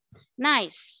 okay?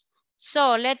 Nice.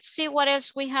 So, let's see what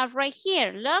else we have right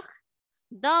here. Look,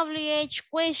 WH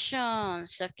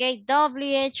questions, okay?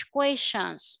 WH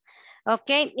questions,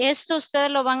 okay? Esto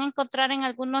ustedes lo van a encontrar en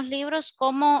algunos libros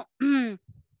como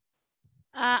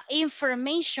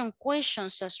information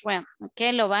questions as well,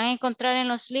 okay? Lo van a encontrar en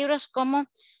los libros como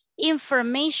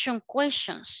information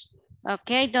questions.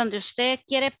 Ok, donde usted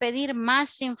quiere pedir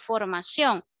más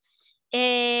información.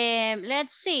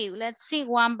 Let's see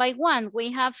one by one.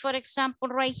 We have, for example,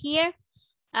 right here,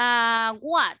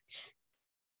 what?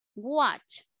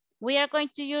 We are going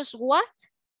to use what?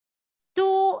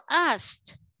 To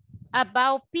ask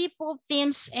about people,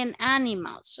 things, and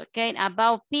animals, okay?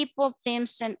 About people,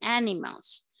 things, and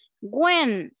animals.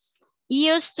 When?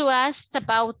 Used to ask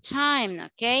about time,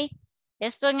 okay?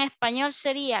 Esto en español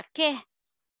sería, ¿qué?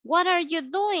 What are you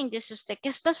doing? Dice usted. ¿Qué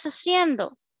estás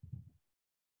haciendo?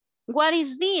 What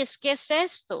is this? ¿Qué es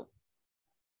esto?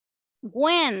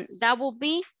 When, that will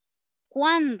be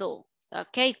cuando.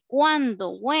 Okay,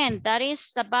 cuando, when, that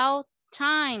is about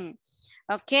time.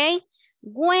 Okay,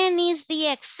 when is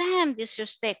the exam? Dice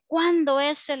usted. ¿Cuándo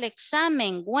es el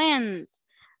examen? When.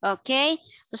 Okay,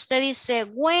 usted dice,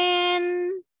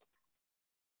 when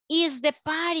is the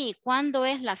party? ¿Cuándo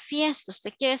es la fiesta?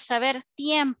 Usted quiere saber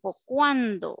tiempo,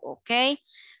 ¿cuándo? ¿Ok?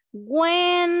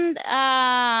 When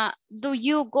do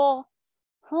you go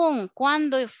home?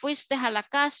 ¿Cuándo fuiste a la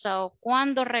casa o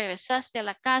cuándo regresaste a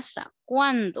la casa?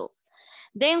 ¿Cuándo?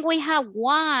 Then we have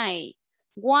why.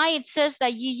 Why, it says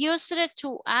that you use it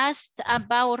to ask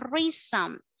about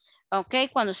reason. ¿Ok?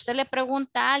 Cuando usted le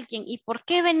pregunta a alguien, ¿y por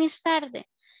qué venís tarde?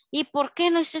 ¿Y por qué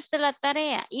no hiciste la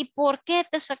tarea? ¿Y por qué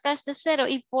te sacaste 0?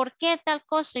 ¿Y por qué tal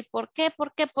cosa? ¿Y por qué?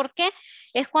 ¿Por qué? ¿Por qué?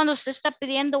 Es cuando usted está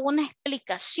pidiendo una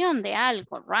explicación de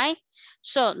algo, right?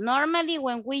 So, normally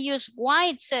when we use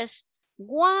why, it says,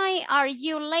 why are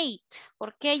you late?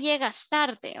 ¿Por qué llegas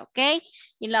tarde? ¿Ok?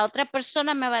 Y la otra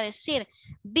persona me va a decir,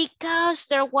 because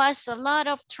there was a lot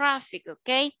of traffic,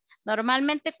 ¿ok?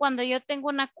 Normalmente cuando yo tengo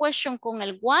una question con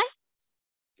el why,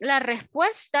 la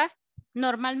respuesta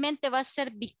normalmente va a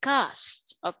ser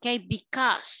because, ok,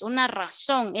 because, una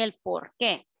razón, el por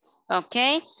qué,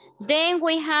 ok. Then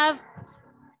we have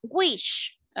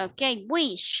which, ok,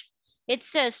 which. It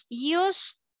says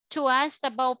use to ask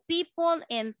about people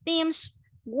and things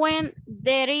when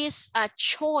there is a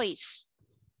choice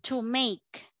to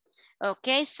make,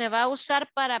 ok. Se va a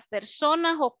usar para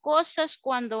personas o cosas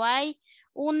cuando hay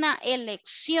una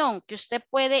elección que usted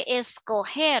puede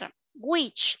escoger.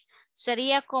 Which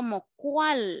sería como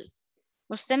cuál.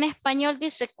 Usted en español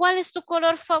dice, ¿cuál es tu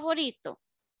color favorito?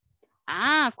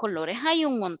 Ah, colores hay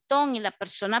un montón y la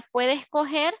persona puede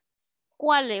escoger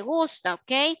cuál le gusta,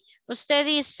 ¿ok? Usted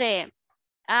dice,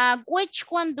 which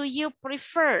one do you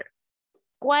prefer?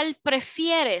 ¿Cuál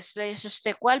prefieres? Le dice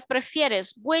usted, ¿cuál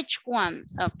prefieres? Which one,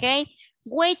 ¿ok?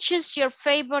 Which is your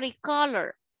favorite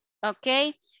color?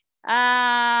 ¿Ok?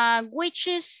 Which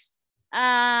is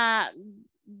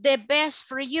the best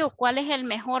for you? ¿Cuál es el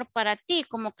mejor para ti?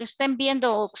 Como que estén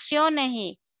viendo opciones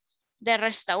y de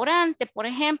restaurante, por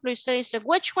ejemplo, y usted dice,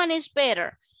 which one is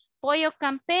better? ¿Pollo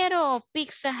campero o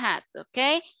Pizza Hut?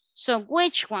 ¿Ok? So,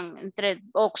 which one? Entre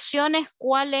opciones,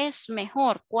 ¿cuál es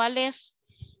mejor? ¿Cuál es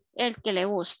el que le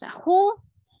gusta? Who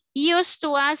used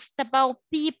to ask about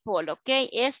people? ¿Ok?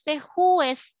 Este who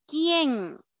es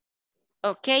quién.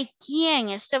 ¿Ok? ¿Quién?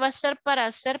 Este va a ser para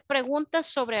hacer preguntas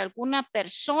sobre alguna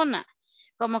persona.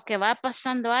 Como que va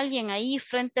pasando alguien ahí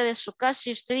frente de su casa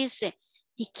y usted dice,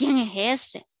 ¿y quién es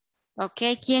ese? ¿Ok?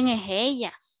 ¿Quién es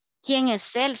ella? ¿Quién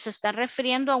es él? Se está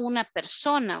refiriendo a una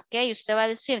persona, ¿ok? Usted va a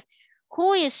decir,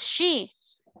 who is she?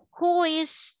 Who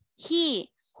is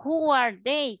he? Who are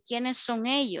they? ¿Quiénes son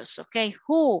ellos? Okay,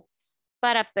 who.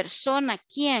 Para persona,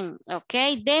 ¿quién?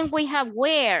 Okay, then we have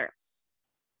where.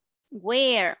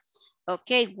 Where.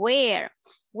 Okay, where.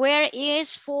 Where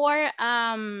is for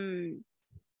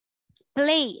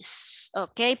place.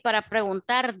 Okay, para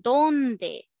preguntar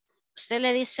dónde. Usted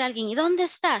le dice a alguien, ¿y dónde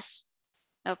estás?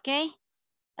 Okay.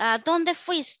 ¿Dónde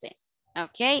fuiste?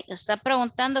 Ok, está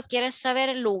preguntando, quiere saber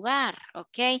el lugar.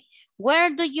 Ok, where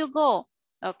do you go?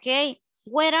 Ok,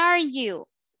 where are you?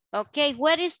 Ok,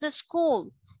 where is the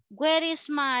school? Where is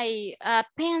my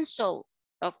pencil?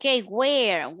 Ok,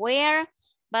 where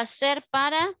va a ser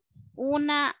para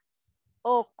una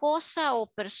o cosa o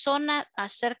persona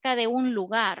acerca de un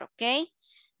lugar. Ok,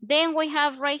 then we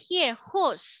have right here,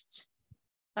 whose.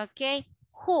 Ok,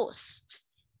 whose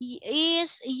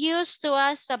is used to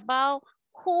ask about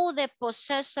who the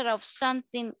possessor of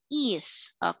something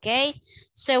is, ¿ok?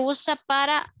 Se usa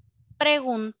para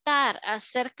preguntar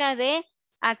acerca de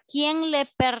a quién le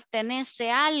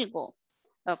pertenece algo,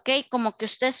 ¿ok? Como que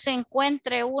usted se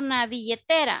encuentre una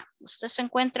billetera, usted se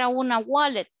encuentra una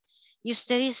wallet y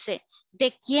usted dice,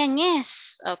 ¿de quién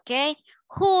es? ¿Ok?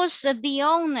 Who's the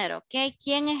owner? ¿Ok?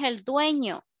 ¿Quién es el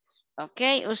dueño? ¿Ok?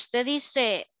 Usted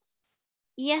dice,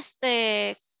 ¿y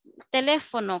este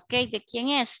teléfono, ok, de quién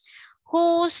es?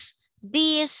 Who's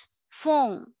this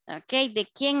phone? Ok, ¿de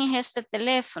quién es este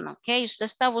teléfono? Ok, usted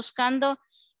está buscando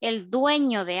el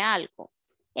dueño de algo.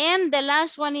 And the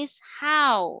last one is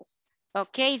how.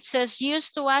 Okay, it says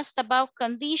used to ask about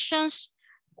conditions,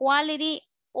 quality,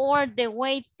 or the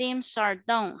way things are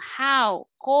done. How,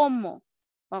 cómo.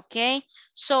 Okay,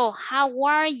 so how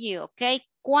are you? Okay,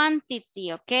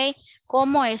 quantity. Okay,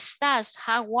 ¿cómo estás?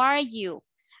 How are you?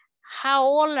 How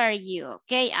old are you?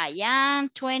 Okay, I am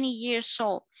 20 years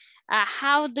old.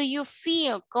 How do you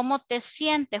feel? ¿Cómo te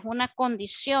sientes? Una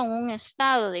condición, un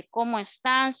estado de cómo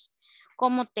estás,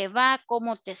 cómo te va,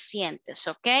 cómo te sientes,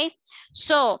 okay?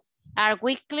 So, are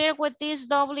we clear with these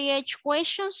WH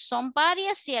questions? Son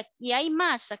varias y aquí hay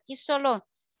más. Aquí solo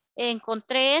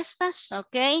encontré estas,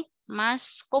 okay,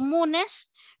 más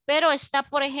comunes, pero está,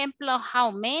 por ejemplo,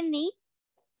 how many.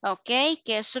 Ok,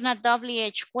 que es una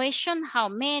WH question, how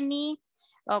many,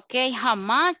 ok, how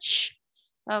much,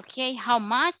 ok, how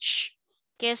much,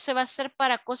 que eso va a ser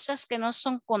para cosas que no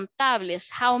son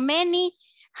contables. How many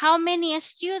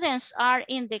students are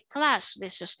in the class?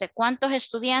 Dice usted, ¿cuántos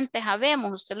estudiantes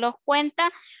habemos? Usted los cuenta,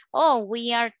 oh,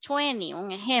 we are 20,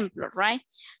 un ejemplo, right?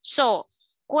 So,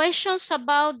 questions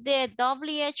about the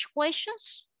WH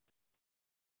questions?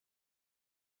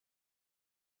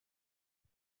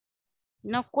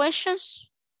 No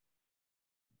questions?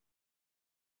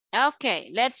 Okay,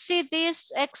 let's see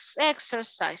this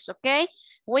exercise, okay?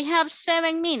 We have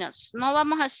 7 minutes. No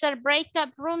vamos a hacer breakout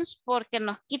rooms porque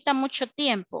nos quita mucho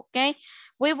tiempo, okay?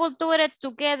 We will do it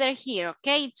together here,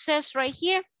 okay? It says right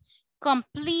here,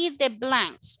 complete the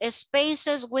blanks,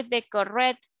 spaces with the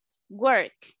correct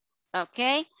work,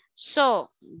 okay? So,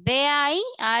 ve ahí,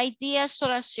 hay 10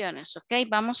 oraciones, okay?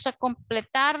 Vamos a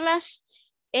completarlas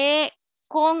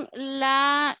con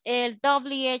el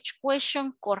WH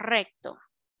question correcto.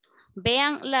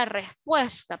 Vean la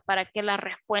respuesta para que la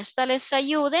respuesta les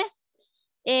ayude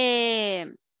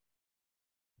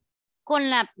con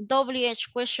la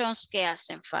WH questions que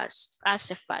hace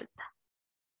falta.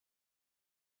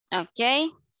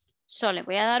 Ok. So, le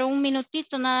voy a dar un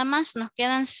minutito nada más. Nos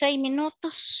quedan 6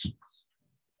 minutos.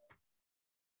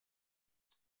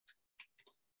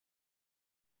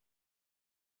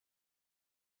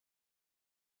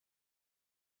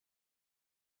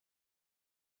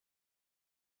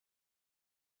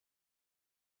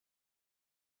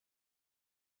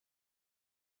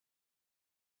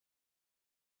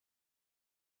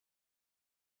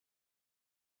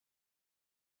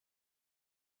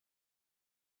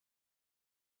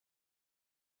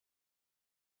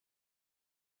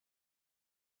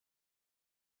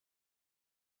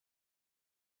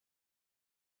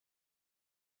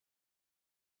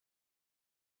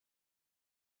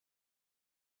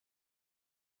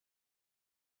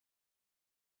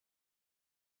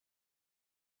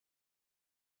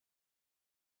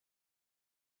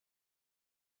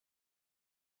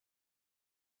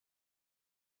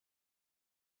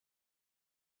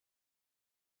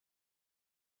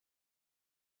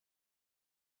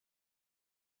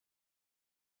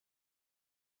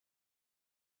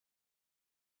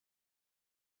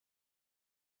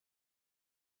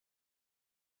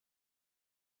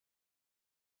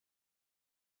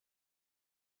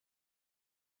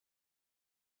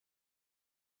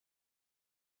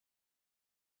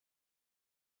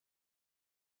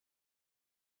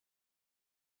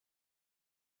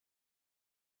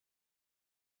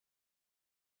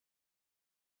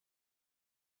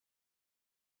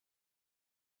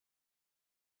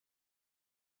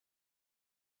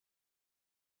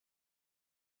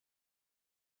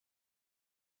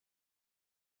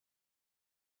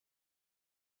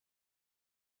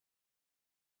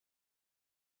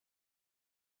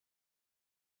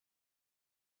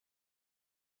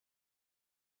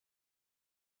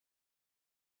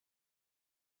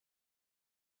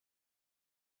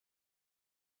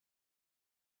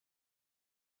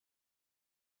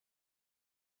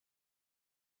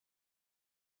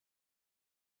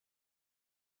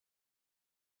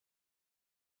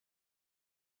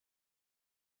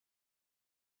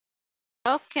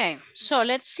 Okay, so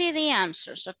let's see the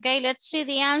answers, okay? Let's see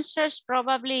the answers.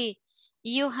 Probably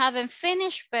you haven't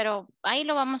finished, pero ahí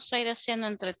lo vamos a ir haciendo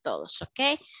entre todos,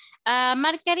 okay?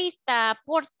 Margarita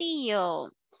Portillo,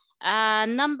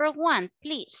 number 1,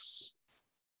 please.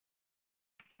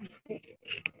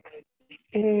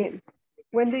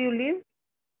 When do you live?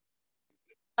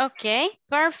 Okay,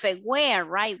 perfect. Where,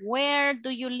 right? Where do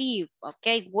you live?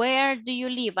 Okay, where do you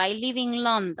live? I live in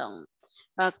London.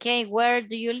 Okay, where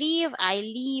do you live? I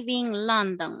live in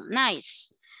London.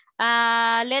 Nice.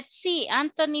 Let's see,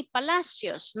 Anthony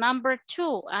Palacios, number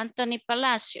 2, Anthony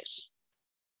Palacios.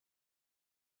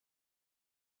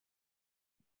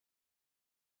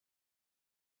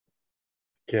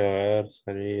 Quiero ver,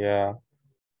 sería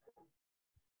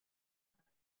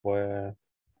where.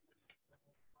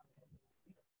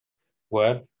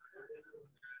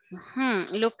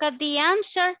 Look at the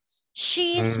answer.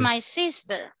 She is my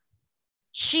sister.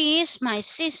 She is my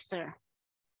sister.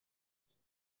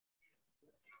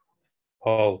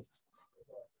 How.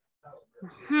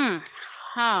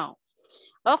 How?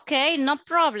 Okay, no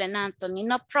problem, Anthony,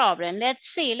 no problem. Let's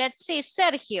see,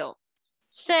 Sergio.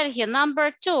 Sergio,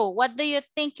 number 2. What do you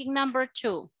think in number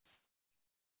 2?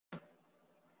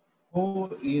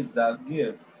 Who is that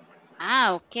girl?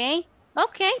 Okay.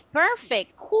 Okay,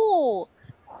 perfect. Who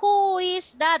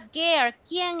is that girl?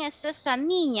 ¿Quién es esa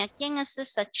niña? ¿Quién es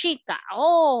esa chica?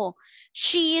 Oh,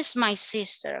 she is my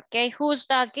sister. Okay, who's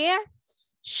that girl?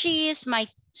 She is my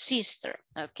sister.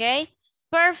 Okay,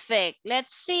 perfect.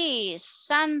 Let's see.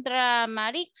 Sandra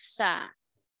Marixa.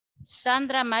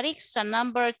 Sandra Marixa,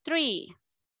 number 3.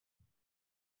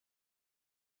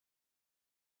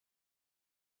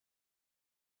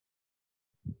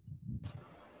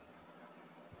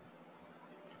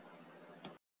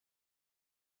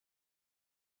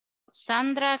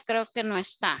 Sandra creo que no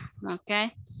está,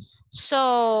 okay.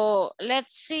 So,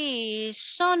 let's see,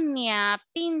 Sonia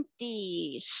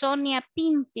Pinti,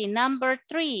 number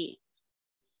 3.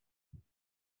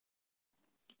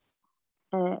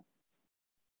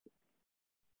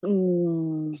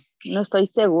 No estoy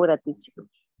segura, teacher.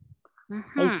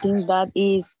 I think that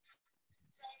is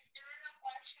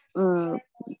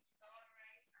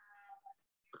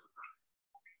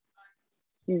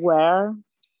where.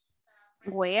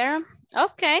 Where?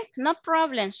 Okay, no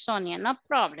problem, Sonia, no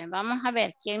problem. Vamos a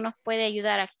ver quién nos puede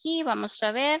ayudar aquí. Vamos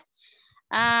a ver.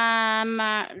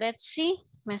 Let's see.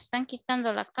 Me están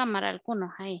quitando la cámara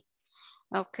algunos ahí.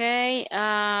 Okay.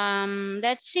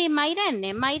 Let's see.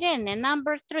 Mairene,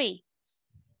 number 3.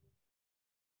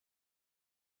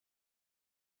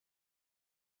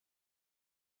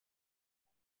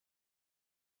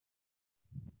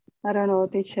 I don't know,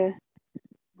 teacher.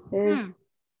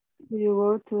 You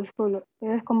go to school.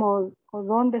 Es como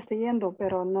dónde estoy yendo,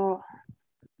 pero no.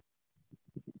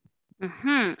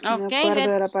 Okay,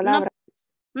 let's,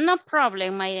 no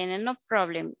problem, Mairene, no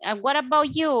problem. What about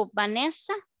you,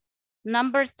 Vanessa?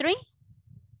 Number 3?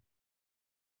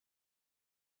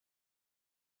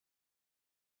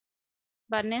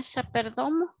 Vanessa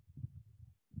Perdomo.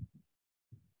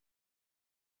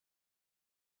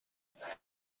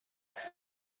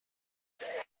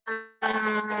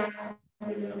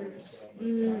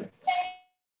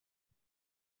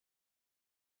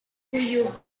 Do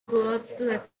you go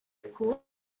to school?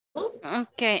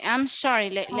 Okay, I'm sorry,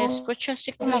 le escucho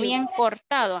así como bien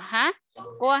cortado, ajá.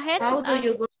 Go ahead. How do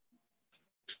you go?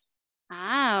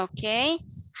 Okay.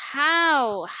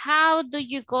 How do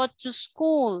you go to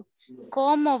school?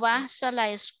 ¿Cómo vas a la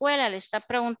escuela? Le está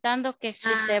preguntando que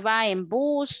si se va en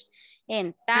bus,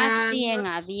 en taxi, en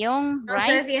avión, No right?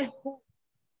 sé si es...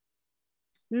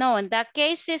 No, in that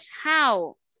case is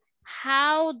how.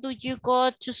 How do you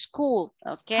go to school?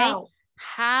 Okay.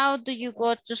 How do you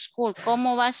go to school?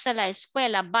 ¿Cómo vas a la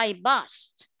escuela? By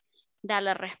bus. Da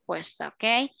la respuesta,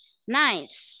 okay?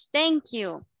 Nice, thank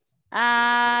you.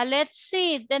 Let's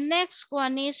see, the next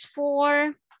one is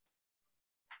for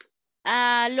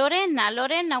Lorena.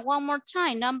 Lorena, one more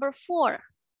time, number 4.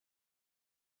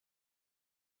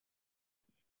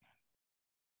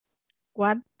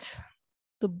 What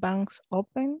do banks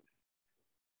open?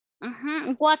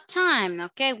 What time,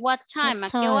 okay, what time? ¿A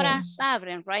qué horas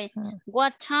abren, right?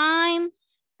 What time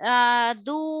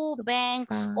do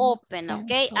banks open,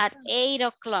 okay? At 8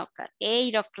 o'clock,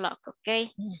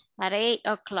 okay? At 8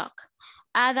 o'clock.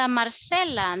 Ada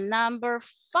Marcela, number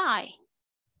 5.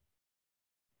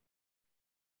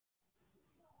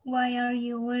 Why are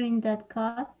you wearing that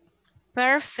coat?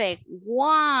 Perfect.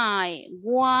 Why?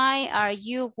 Why are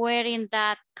you wearing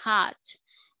that coat?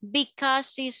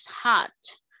 Because it's hot.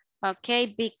 Okay,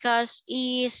 because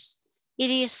it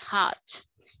is hot.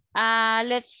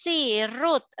 Let's see,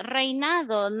 Ruth,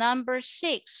 Reinado, number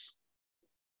 6.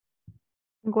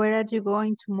 Where are you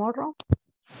going tomorrow?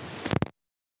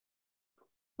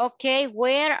 Okay,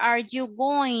 where are you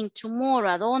going tomorrow?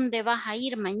 ¿A dónde vas a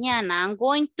ir mañana? I'm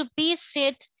going to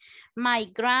visit my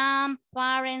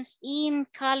grandparents in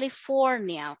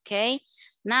California, okay?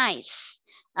 Nice.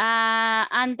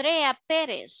 Andrea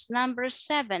Perez, number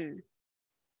 7.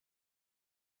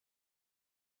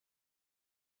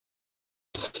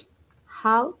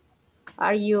 How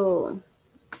are you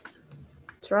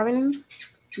traveling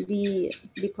the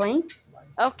plane?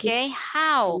 Okay,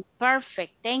 how?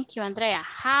 Perfect. Thank you, Andrea.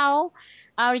 How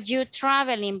are you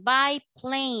traveling? By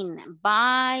plane.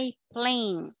 By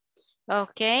plane.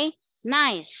 Okay,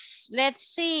 nice. Let's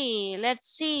see. Let's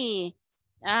see.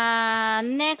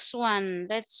 Next one.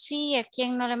 Let's see. ¿A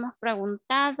quién no le hemos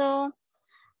preguntado?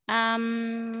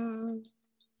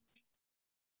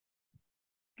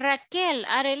 Raquel,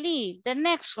 Arely, the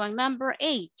next one, number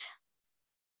 8.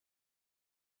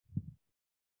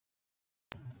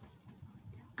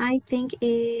 I think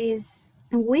is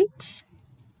which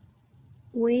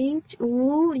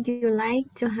would you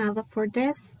like to have for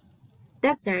this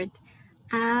dessert?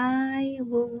 I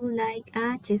would like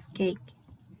a cheesecake.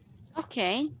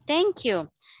 Okay, thank you.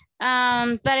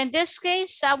 But in this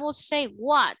case, I would say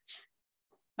what?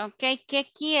 Okay, ¿qué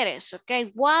quieres?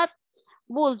 Okay, what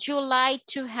would you like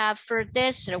to have for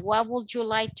dessert? What would you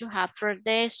like to have for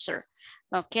dessert?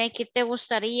 Okay, ¿qué te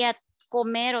gustaría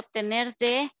comer o tener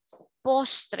de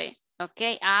postre?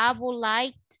 Okay, I would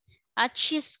like a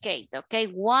cheesecake. Okay,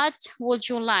 what would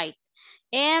you like?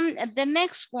 And the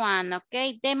next one,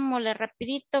 okay, démosle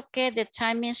rapidito que the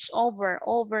time is over.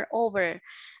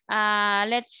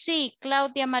 Let's see,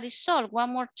 Claudia Marisol, one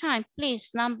more time,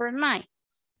 please, number 9.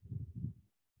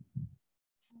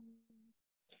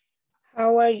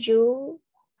 How are you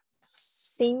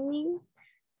singing?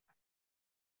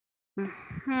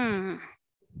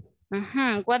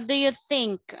 What do you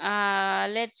think?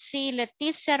 Let's see,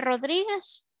 Leticia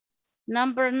Rodriguez,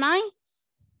 number 9.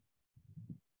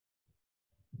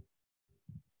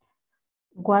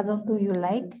 What do you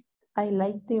like? I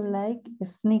like to like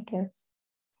sneakers.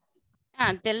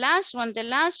 The last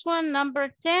one, number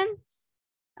 10.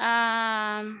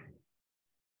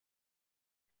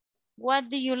 What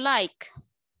do you like?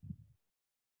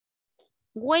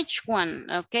 Which one?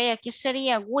 Okay, aquí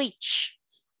sería which.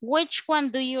 Which one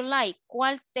do you like?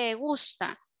 ¿Cuál te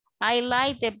gusta? I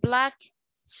like the black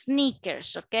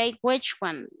sneakers, okay? Which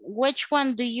one? Which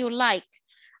one do you like?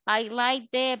 I like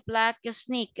the black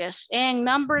sneakers. And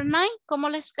number 9, ¿cómo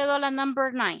les quedó la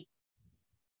number 9?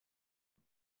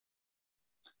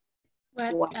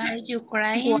 What are you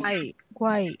crying? Why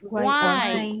are you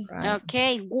crying?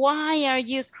 Okay, why are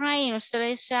you crying? Usted le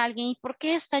dice a alguien, ¿y por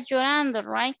qué está llorando,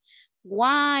 right?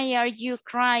 Why are you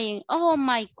crying? Oh,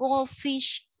 my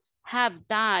goldfish have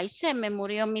died. Se me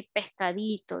murió mi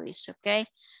pescadito, dice, okay?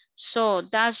 So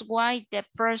that's why the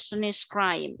person is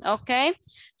crying, okay?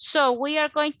 So we are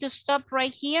going to stop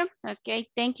right here, okay?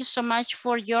 Thank you so much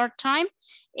for your time.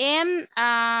 And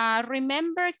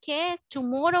remember que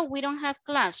tomorrow we don't have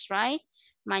class, right?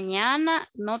 Mañana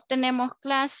no tenemos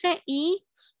clase y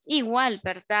igual,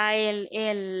 ¿verdad?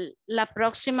 La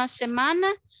próxima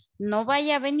semana no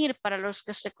vaya a venir para los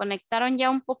que se conectaron ya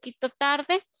un poquito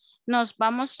tarde. Nos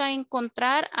vamos a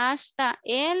encontrar hasta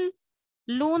el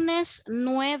lunes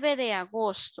 9 de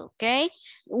agosto, ¿ok?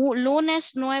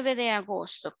 Lunes 9 de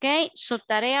agosto, ¿ok? Su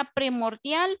tarea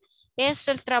primordial es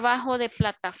el trabajo de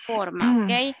plataforma,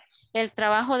 ¿ok? El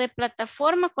trabajo de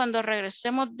plataforma cuando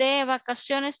regresemos de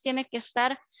vacaciones tiene que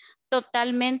estar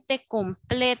totalmente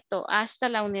completo hasta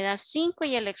la unidad 5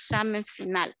 y el examen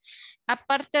final.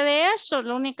 Aparte de eso,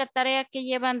 la única tarea que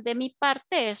llevan de mi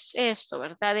parte es esto,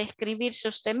 ¿verdad? De escribirse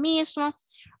usted mismo,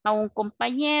 a un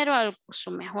compañero, a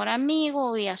su mejor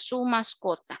amigo y a su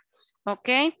mascota. ¿Ok?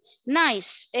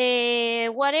 Nice.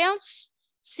 What else?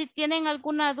 Si tienen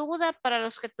alguna duda para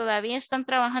los que todavía están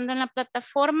trabajando en la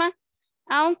plataforma,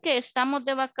 aunque estamos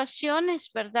de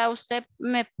vacaciones, ¿verdad? Usted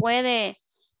me puede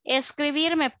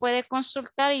escribir, me puede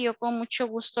consultar y yo con mucho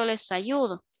gusto les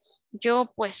ayudo.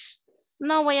 Yo pues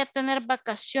no voy a tener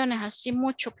vacaciones así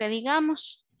mucho que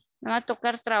digamos. Me va a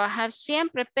tocar trabajar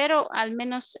siempre, pero al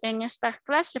menos en estas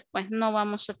clases pues no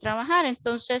vamos a trabajar.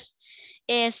 Entonces,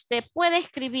 puede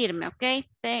escribirme, ¿ok?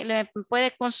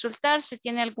 Puede consultar si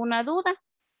tiene alguna duda.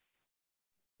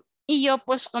 Y yo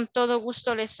pues con todo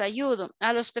gusto les ayudo.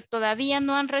 A los que todavía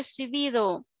no han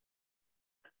recibido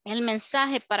el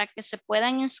mensaje para que se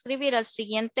puedan inscribir al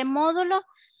siguiente módulo,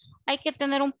 hay que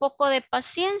tener un poco de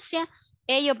paciencia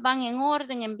Ellos van en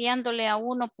orden enviándole a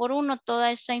uno por uno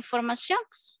toda esa información.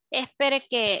 Espere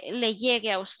que le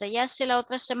llegue a usted. Ya si la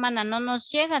otra semana no nos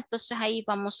llega, entonces ahí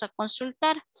vamos a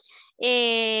consultar.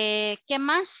 ¿Qué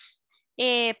más?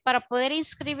 Para poder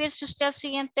inscribirse usted al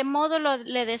siguiente módulo,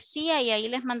 le decía, y ahí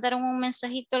les mandaron un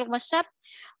mensajito al WhatsApp,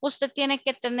 usted tiene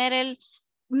que tener el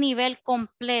nivel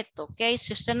completo, ¿ok?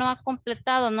 Si usted no ha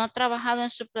completado, no ha trabajado en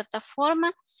su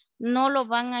plataforma, no lo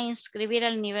van a inscribir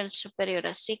al nivel superior.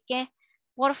 Así que,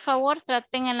 por favor,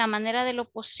 traten en la manera de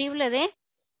lo posible de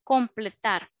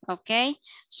completar, ¿ok?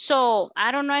 So,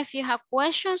 I don't know if you have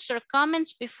questions or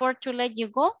comments before to let you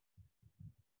go.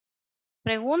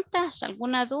 ¿Preguntas?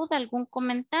 ¿Alguna duda? ¿Algún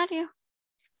comentario?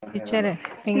 Teacher,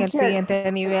 en el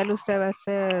siguiente nivel usted va a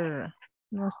ser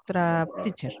nuestra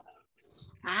teacher.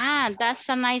 Ah, that's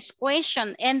a nice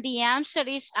question. And the answer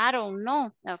is, I don't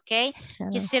know, ¿ok?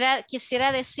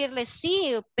 Quisiera decirle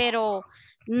sí, pero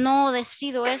no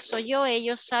decido eso yo.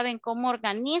 Ellos saben cómo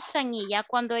organizan y ya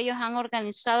cuando ellos han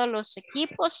organizado los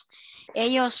equipos,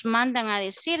 ellos mandan a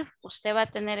decir, usted va a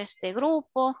tener este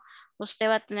grupo, usted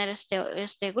va a tener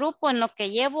este grupo. En lo que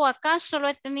llevo acá solo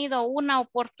he tenido una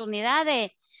oportunidad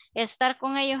de estar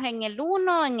con ellos en el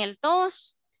 1, en el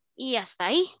 2 y hasta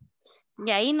ahí. Y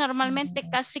ahí normalmente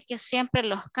casi que siempre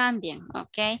los cambian,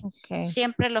 ¿ok?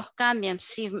 Siempre los cambian.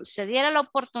 Si se diera la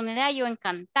oportunidad, yo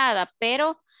encantada,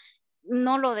 pero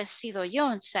no lo decido yo.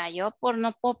 O sea, yo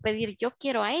no puedo pedir, yo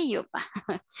quiero a ellos.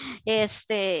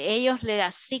 Ellos le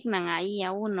asignan ahí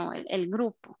a uno el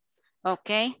grupo, ¿ok?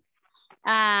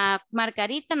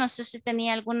 Margarita, no sé si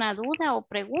tenía alguna duda o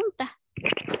pregunta.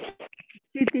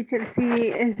 Sí, teacher,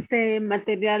 sí, este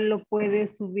material lo puede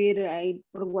subir ahí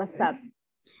por WhatsApp.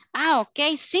 Ok,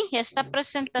 sí, esta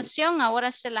presentación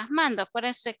ahora se las mando.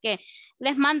 Acuérdense que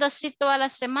les mando así toda la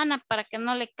semana para que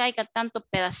no le caiga tanto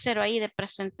pedacero ahí de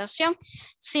presentación,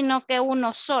 sino que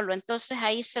uno solo. Entonces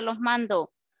ahí se los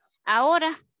mando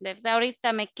ahora, ¿verdad?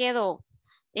 Ahorita me quedo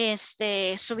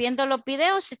subiendo los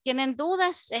videos. Si tienen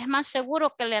dudas, es más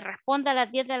seguro que le responda a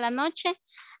las 10 de la noche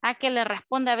a que le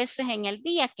responda a veces en el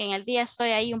día, que en el día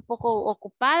estoy ahí un poco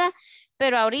ocupada,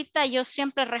 pero ahorita yo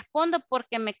siempre respondo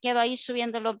porque me quedo ahí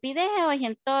subiendo los videos y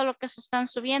en todo lo que se están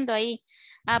subiendo ahí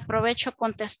aprovecho a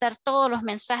contestar todos los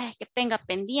mensajes que tenga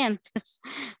pendientes.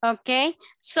 Ok,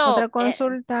 so, Otra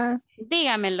consulta.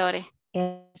 Dígame, Lore.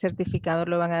 El certificado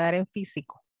lo van a dar en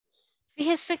físico.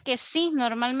 Fíjese que sí,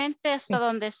 normalmente hasta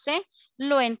donde sé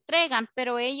lo entregan,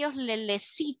 pero ellos le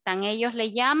citan, ellos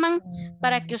le llaman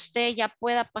para que usted ya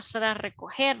pueda pasar a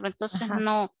recogerlo. Entonces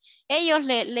no, ellos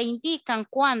le indican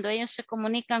cuándo, ellos se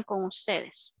comunican con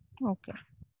ustedes. Ok.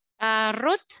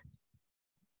 Ruth.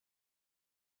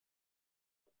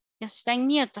 Está en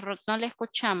mute, Ruth, no le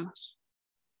escuchamos.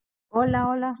 Hola,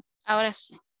 hola. Ahora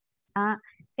sí.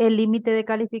 El límite de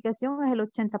calificación es el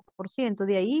 80%,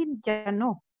 de ahí ya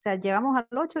no. O sea, llegamos al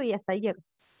 8 y hasta ahí llega.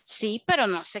 Sí, pero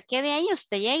no se quede ahí,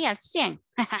 usted llegue al 100.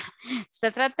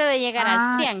 Usted trate de llegar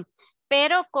al 100,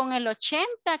 pero con el 80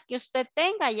 que usted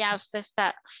tenga, ya usted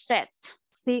está set.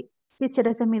 Sí, teacher,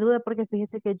 esa es mi duda, porque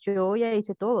fíjese que yo ya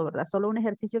hice todo, ¿verdad? Solo un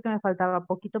ejercicio que me faltaba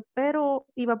poquito, pero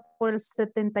iba por el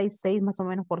 76 más o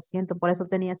menos por ciento, por eso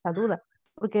tenía esa duda.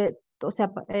 Porque, o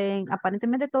sea,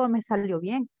 aparentemente todo me salió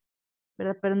bien,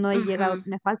 ¿verdad? Pero no he llegado,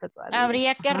 me falta todavía.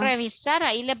 Habría que revisar,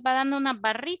 ahí les va dando unas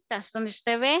barritas donde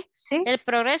usted ve el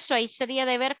progreso, ahí sería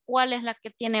de ver cuál es la que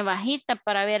tiene bajita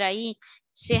para ver ahí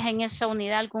si es en esa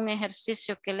unidad algún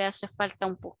ejercicio que le hace falta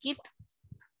un poquito.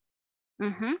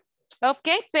 Ok,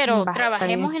 pero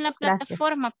trabajemos en la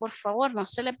plataforma, por favor, no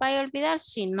se les vaya a olvidar,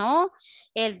 si no,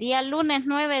 el día lunes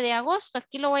 9 de agosto,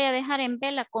 aquí lo voy a dejar en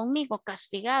vela conmigo,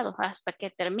 castigado, hasta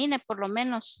que termine por lo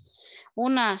menos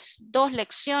unas 2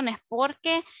 lecciones,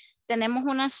 porque tenemos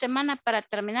una semana para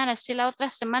terminar, así la otra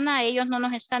semana ellos no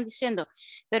nos están diciendo,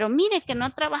 pero mire que no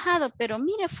ha trabajado, pero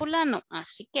mire fulano,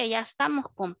 así que ya estamos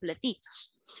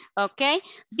completitos. Ok,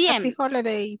 bien. Happy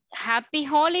holidays. Happy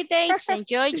holidays,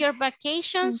 enjoy your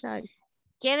vacations.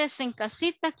 Quédese en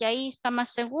casita, que ahí está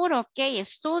más seguro, ok,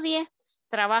 estudie,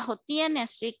 trabajo tiene,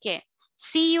 así que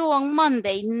see you on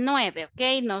Monday, 9,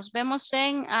 ok, nos vemos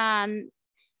en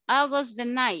August the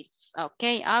 9th, ok,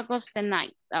 August the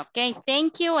 9th, ok,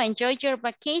 thank you, enjoy your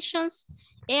vacations,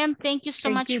 and thank you so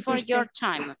much for your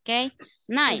time, ok,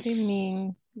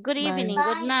 nice. Good evening,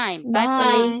 good night, bye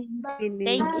bye.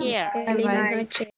 Take care. Feliz noche.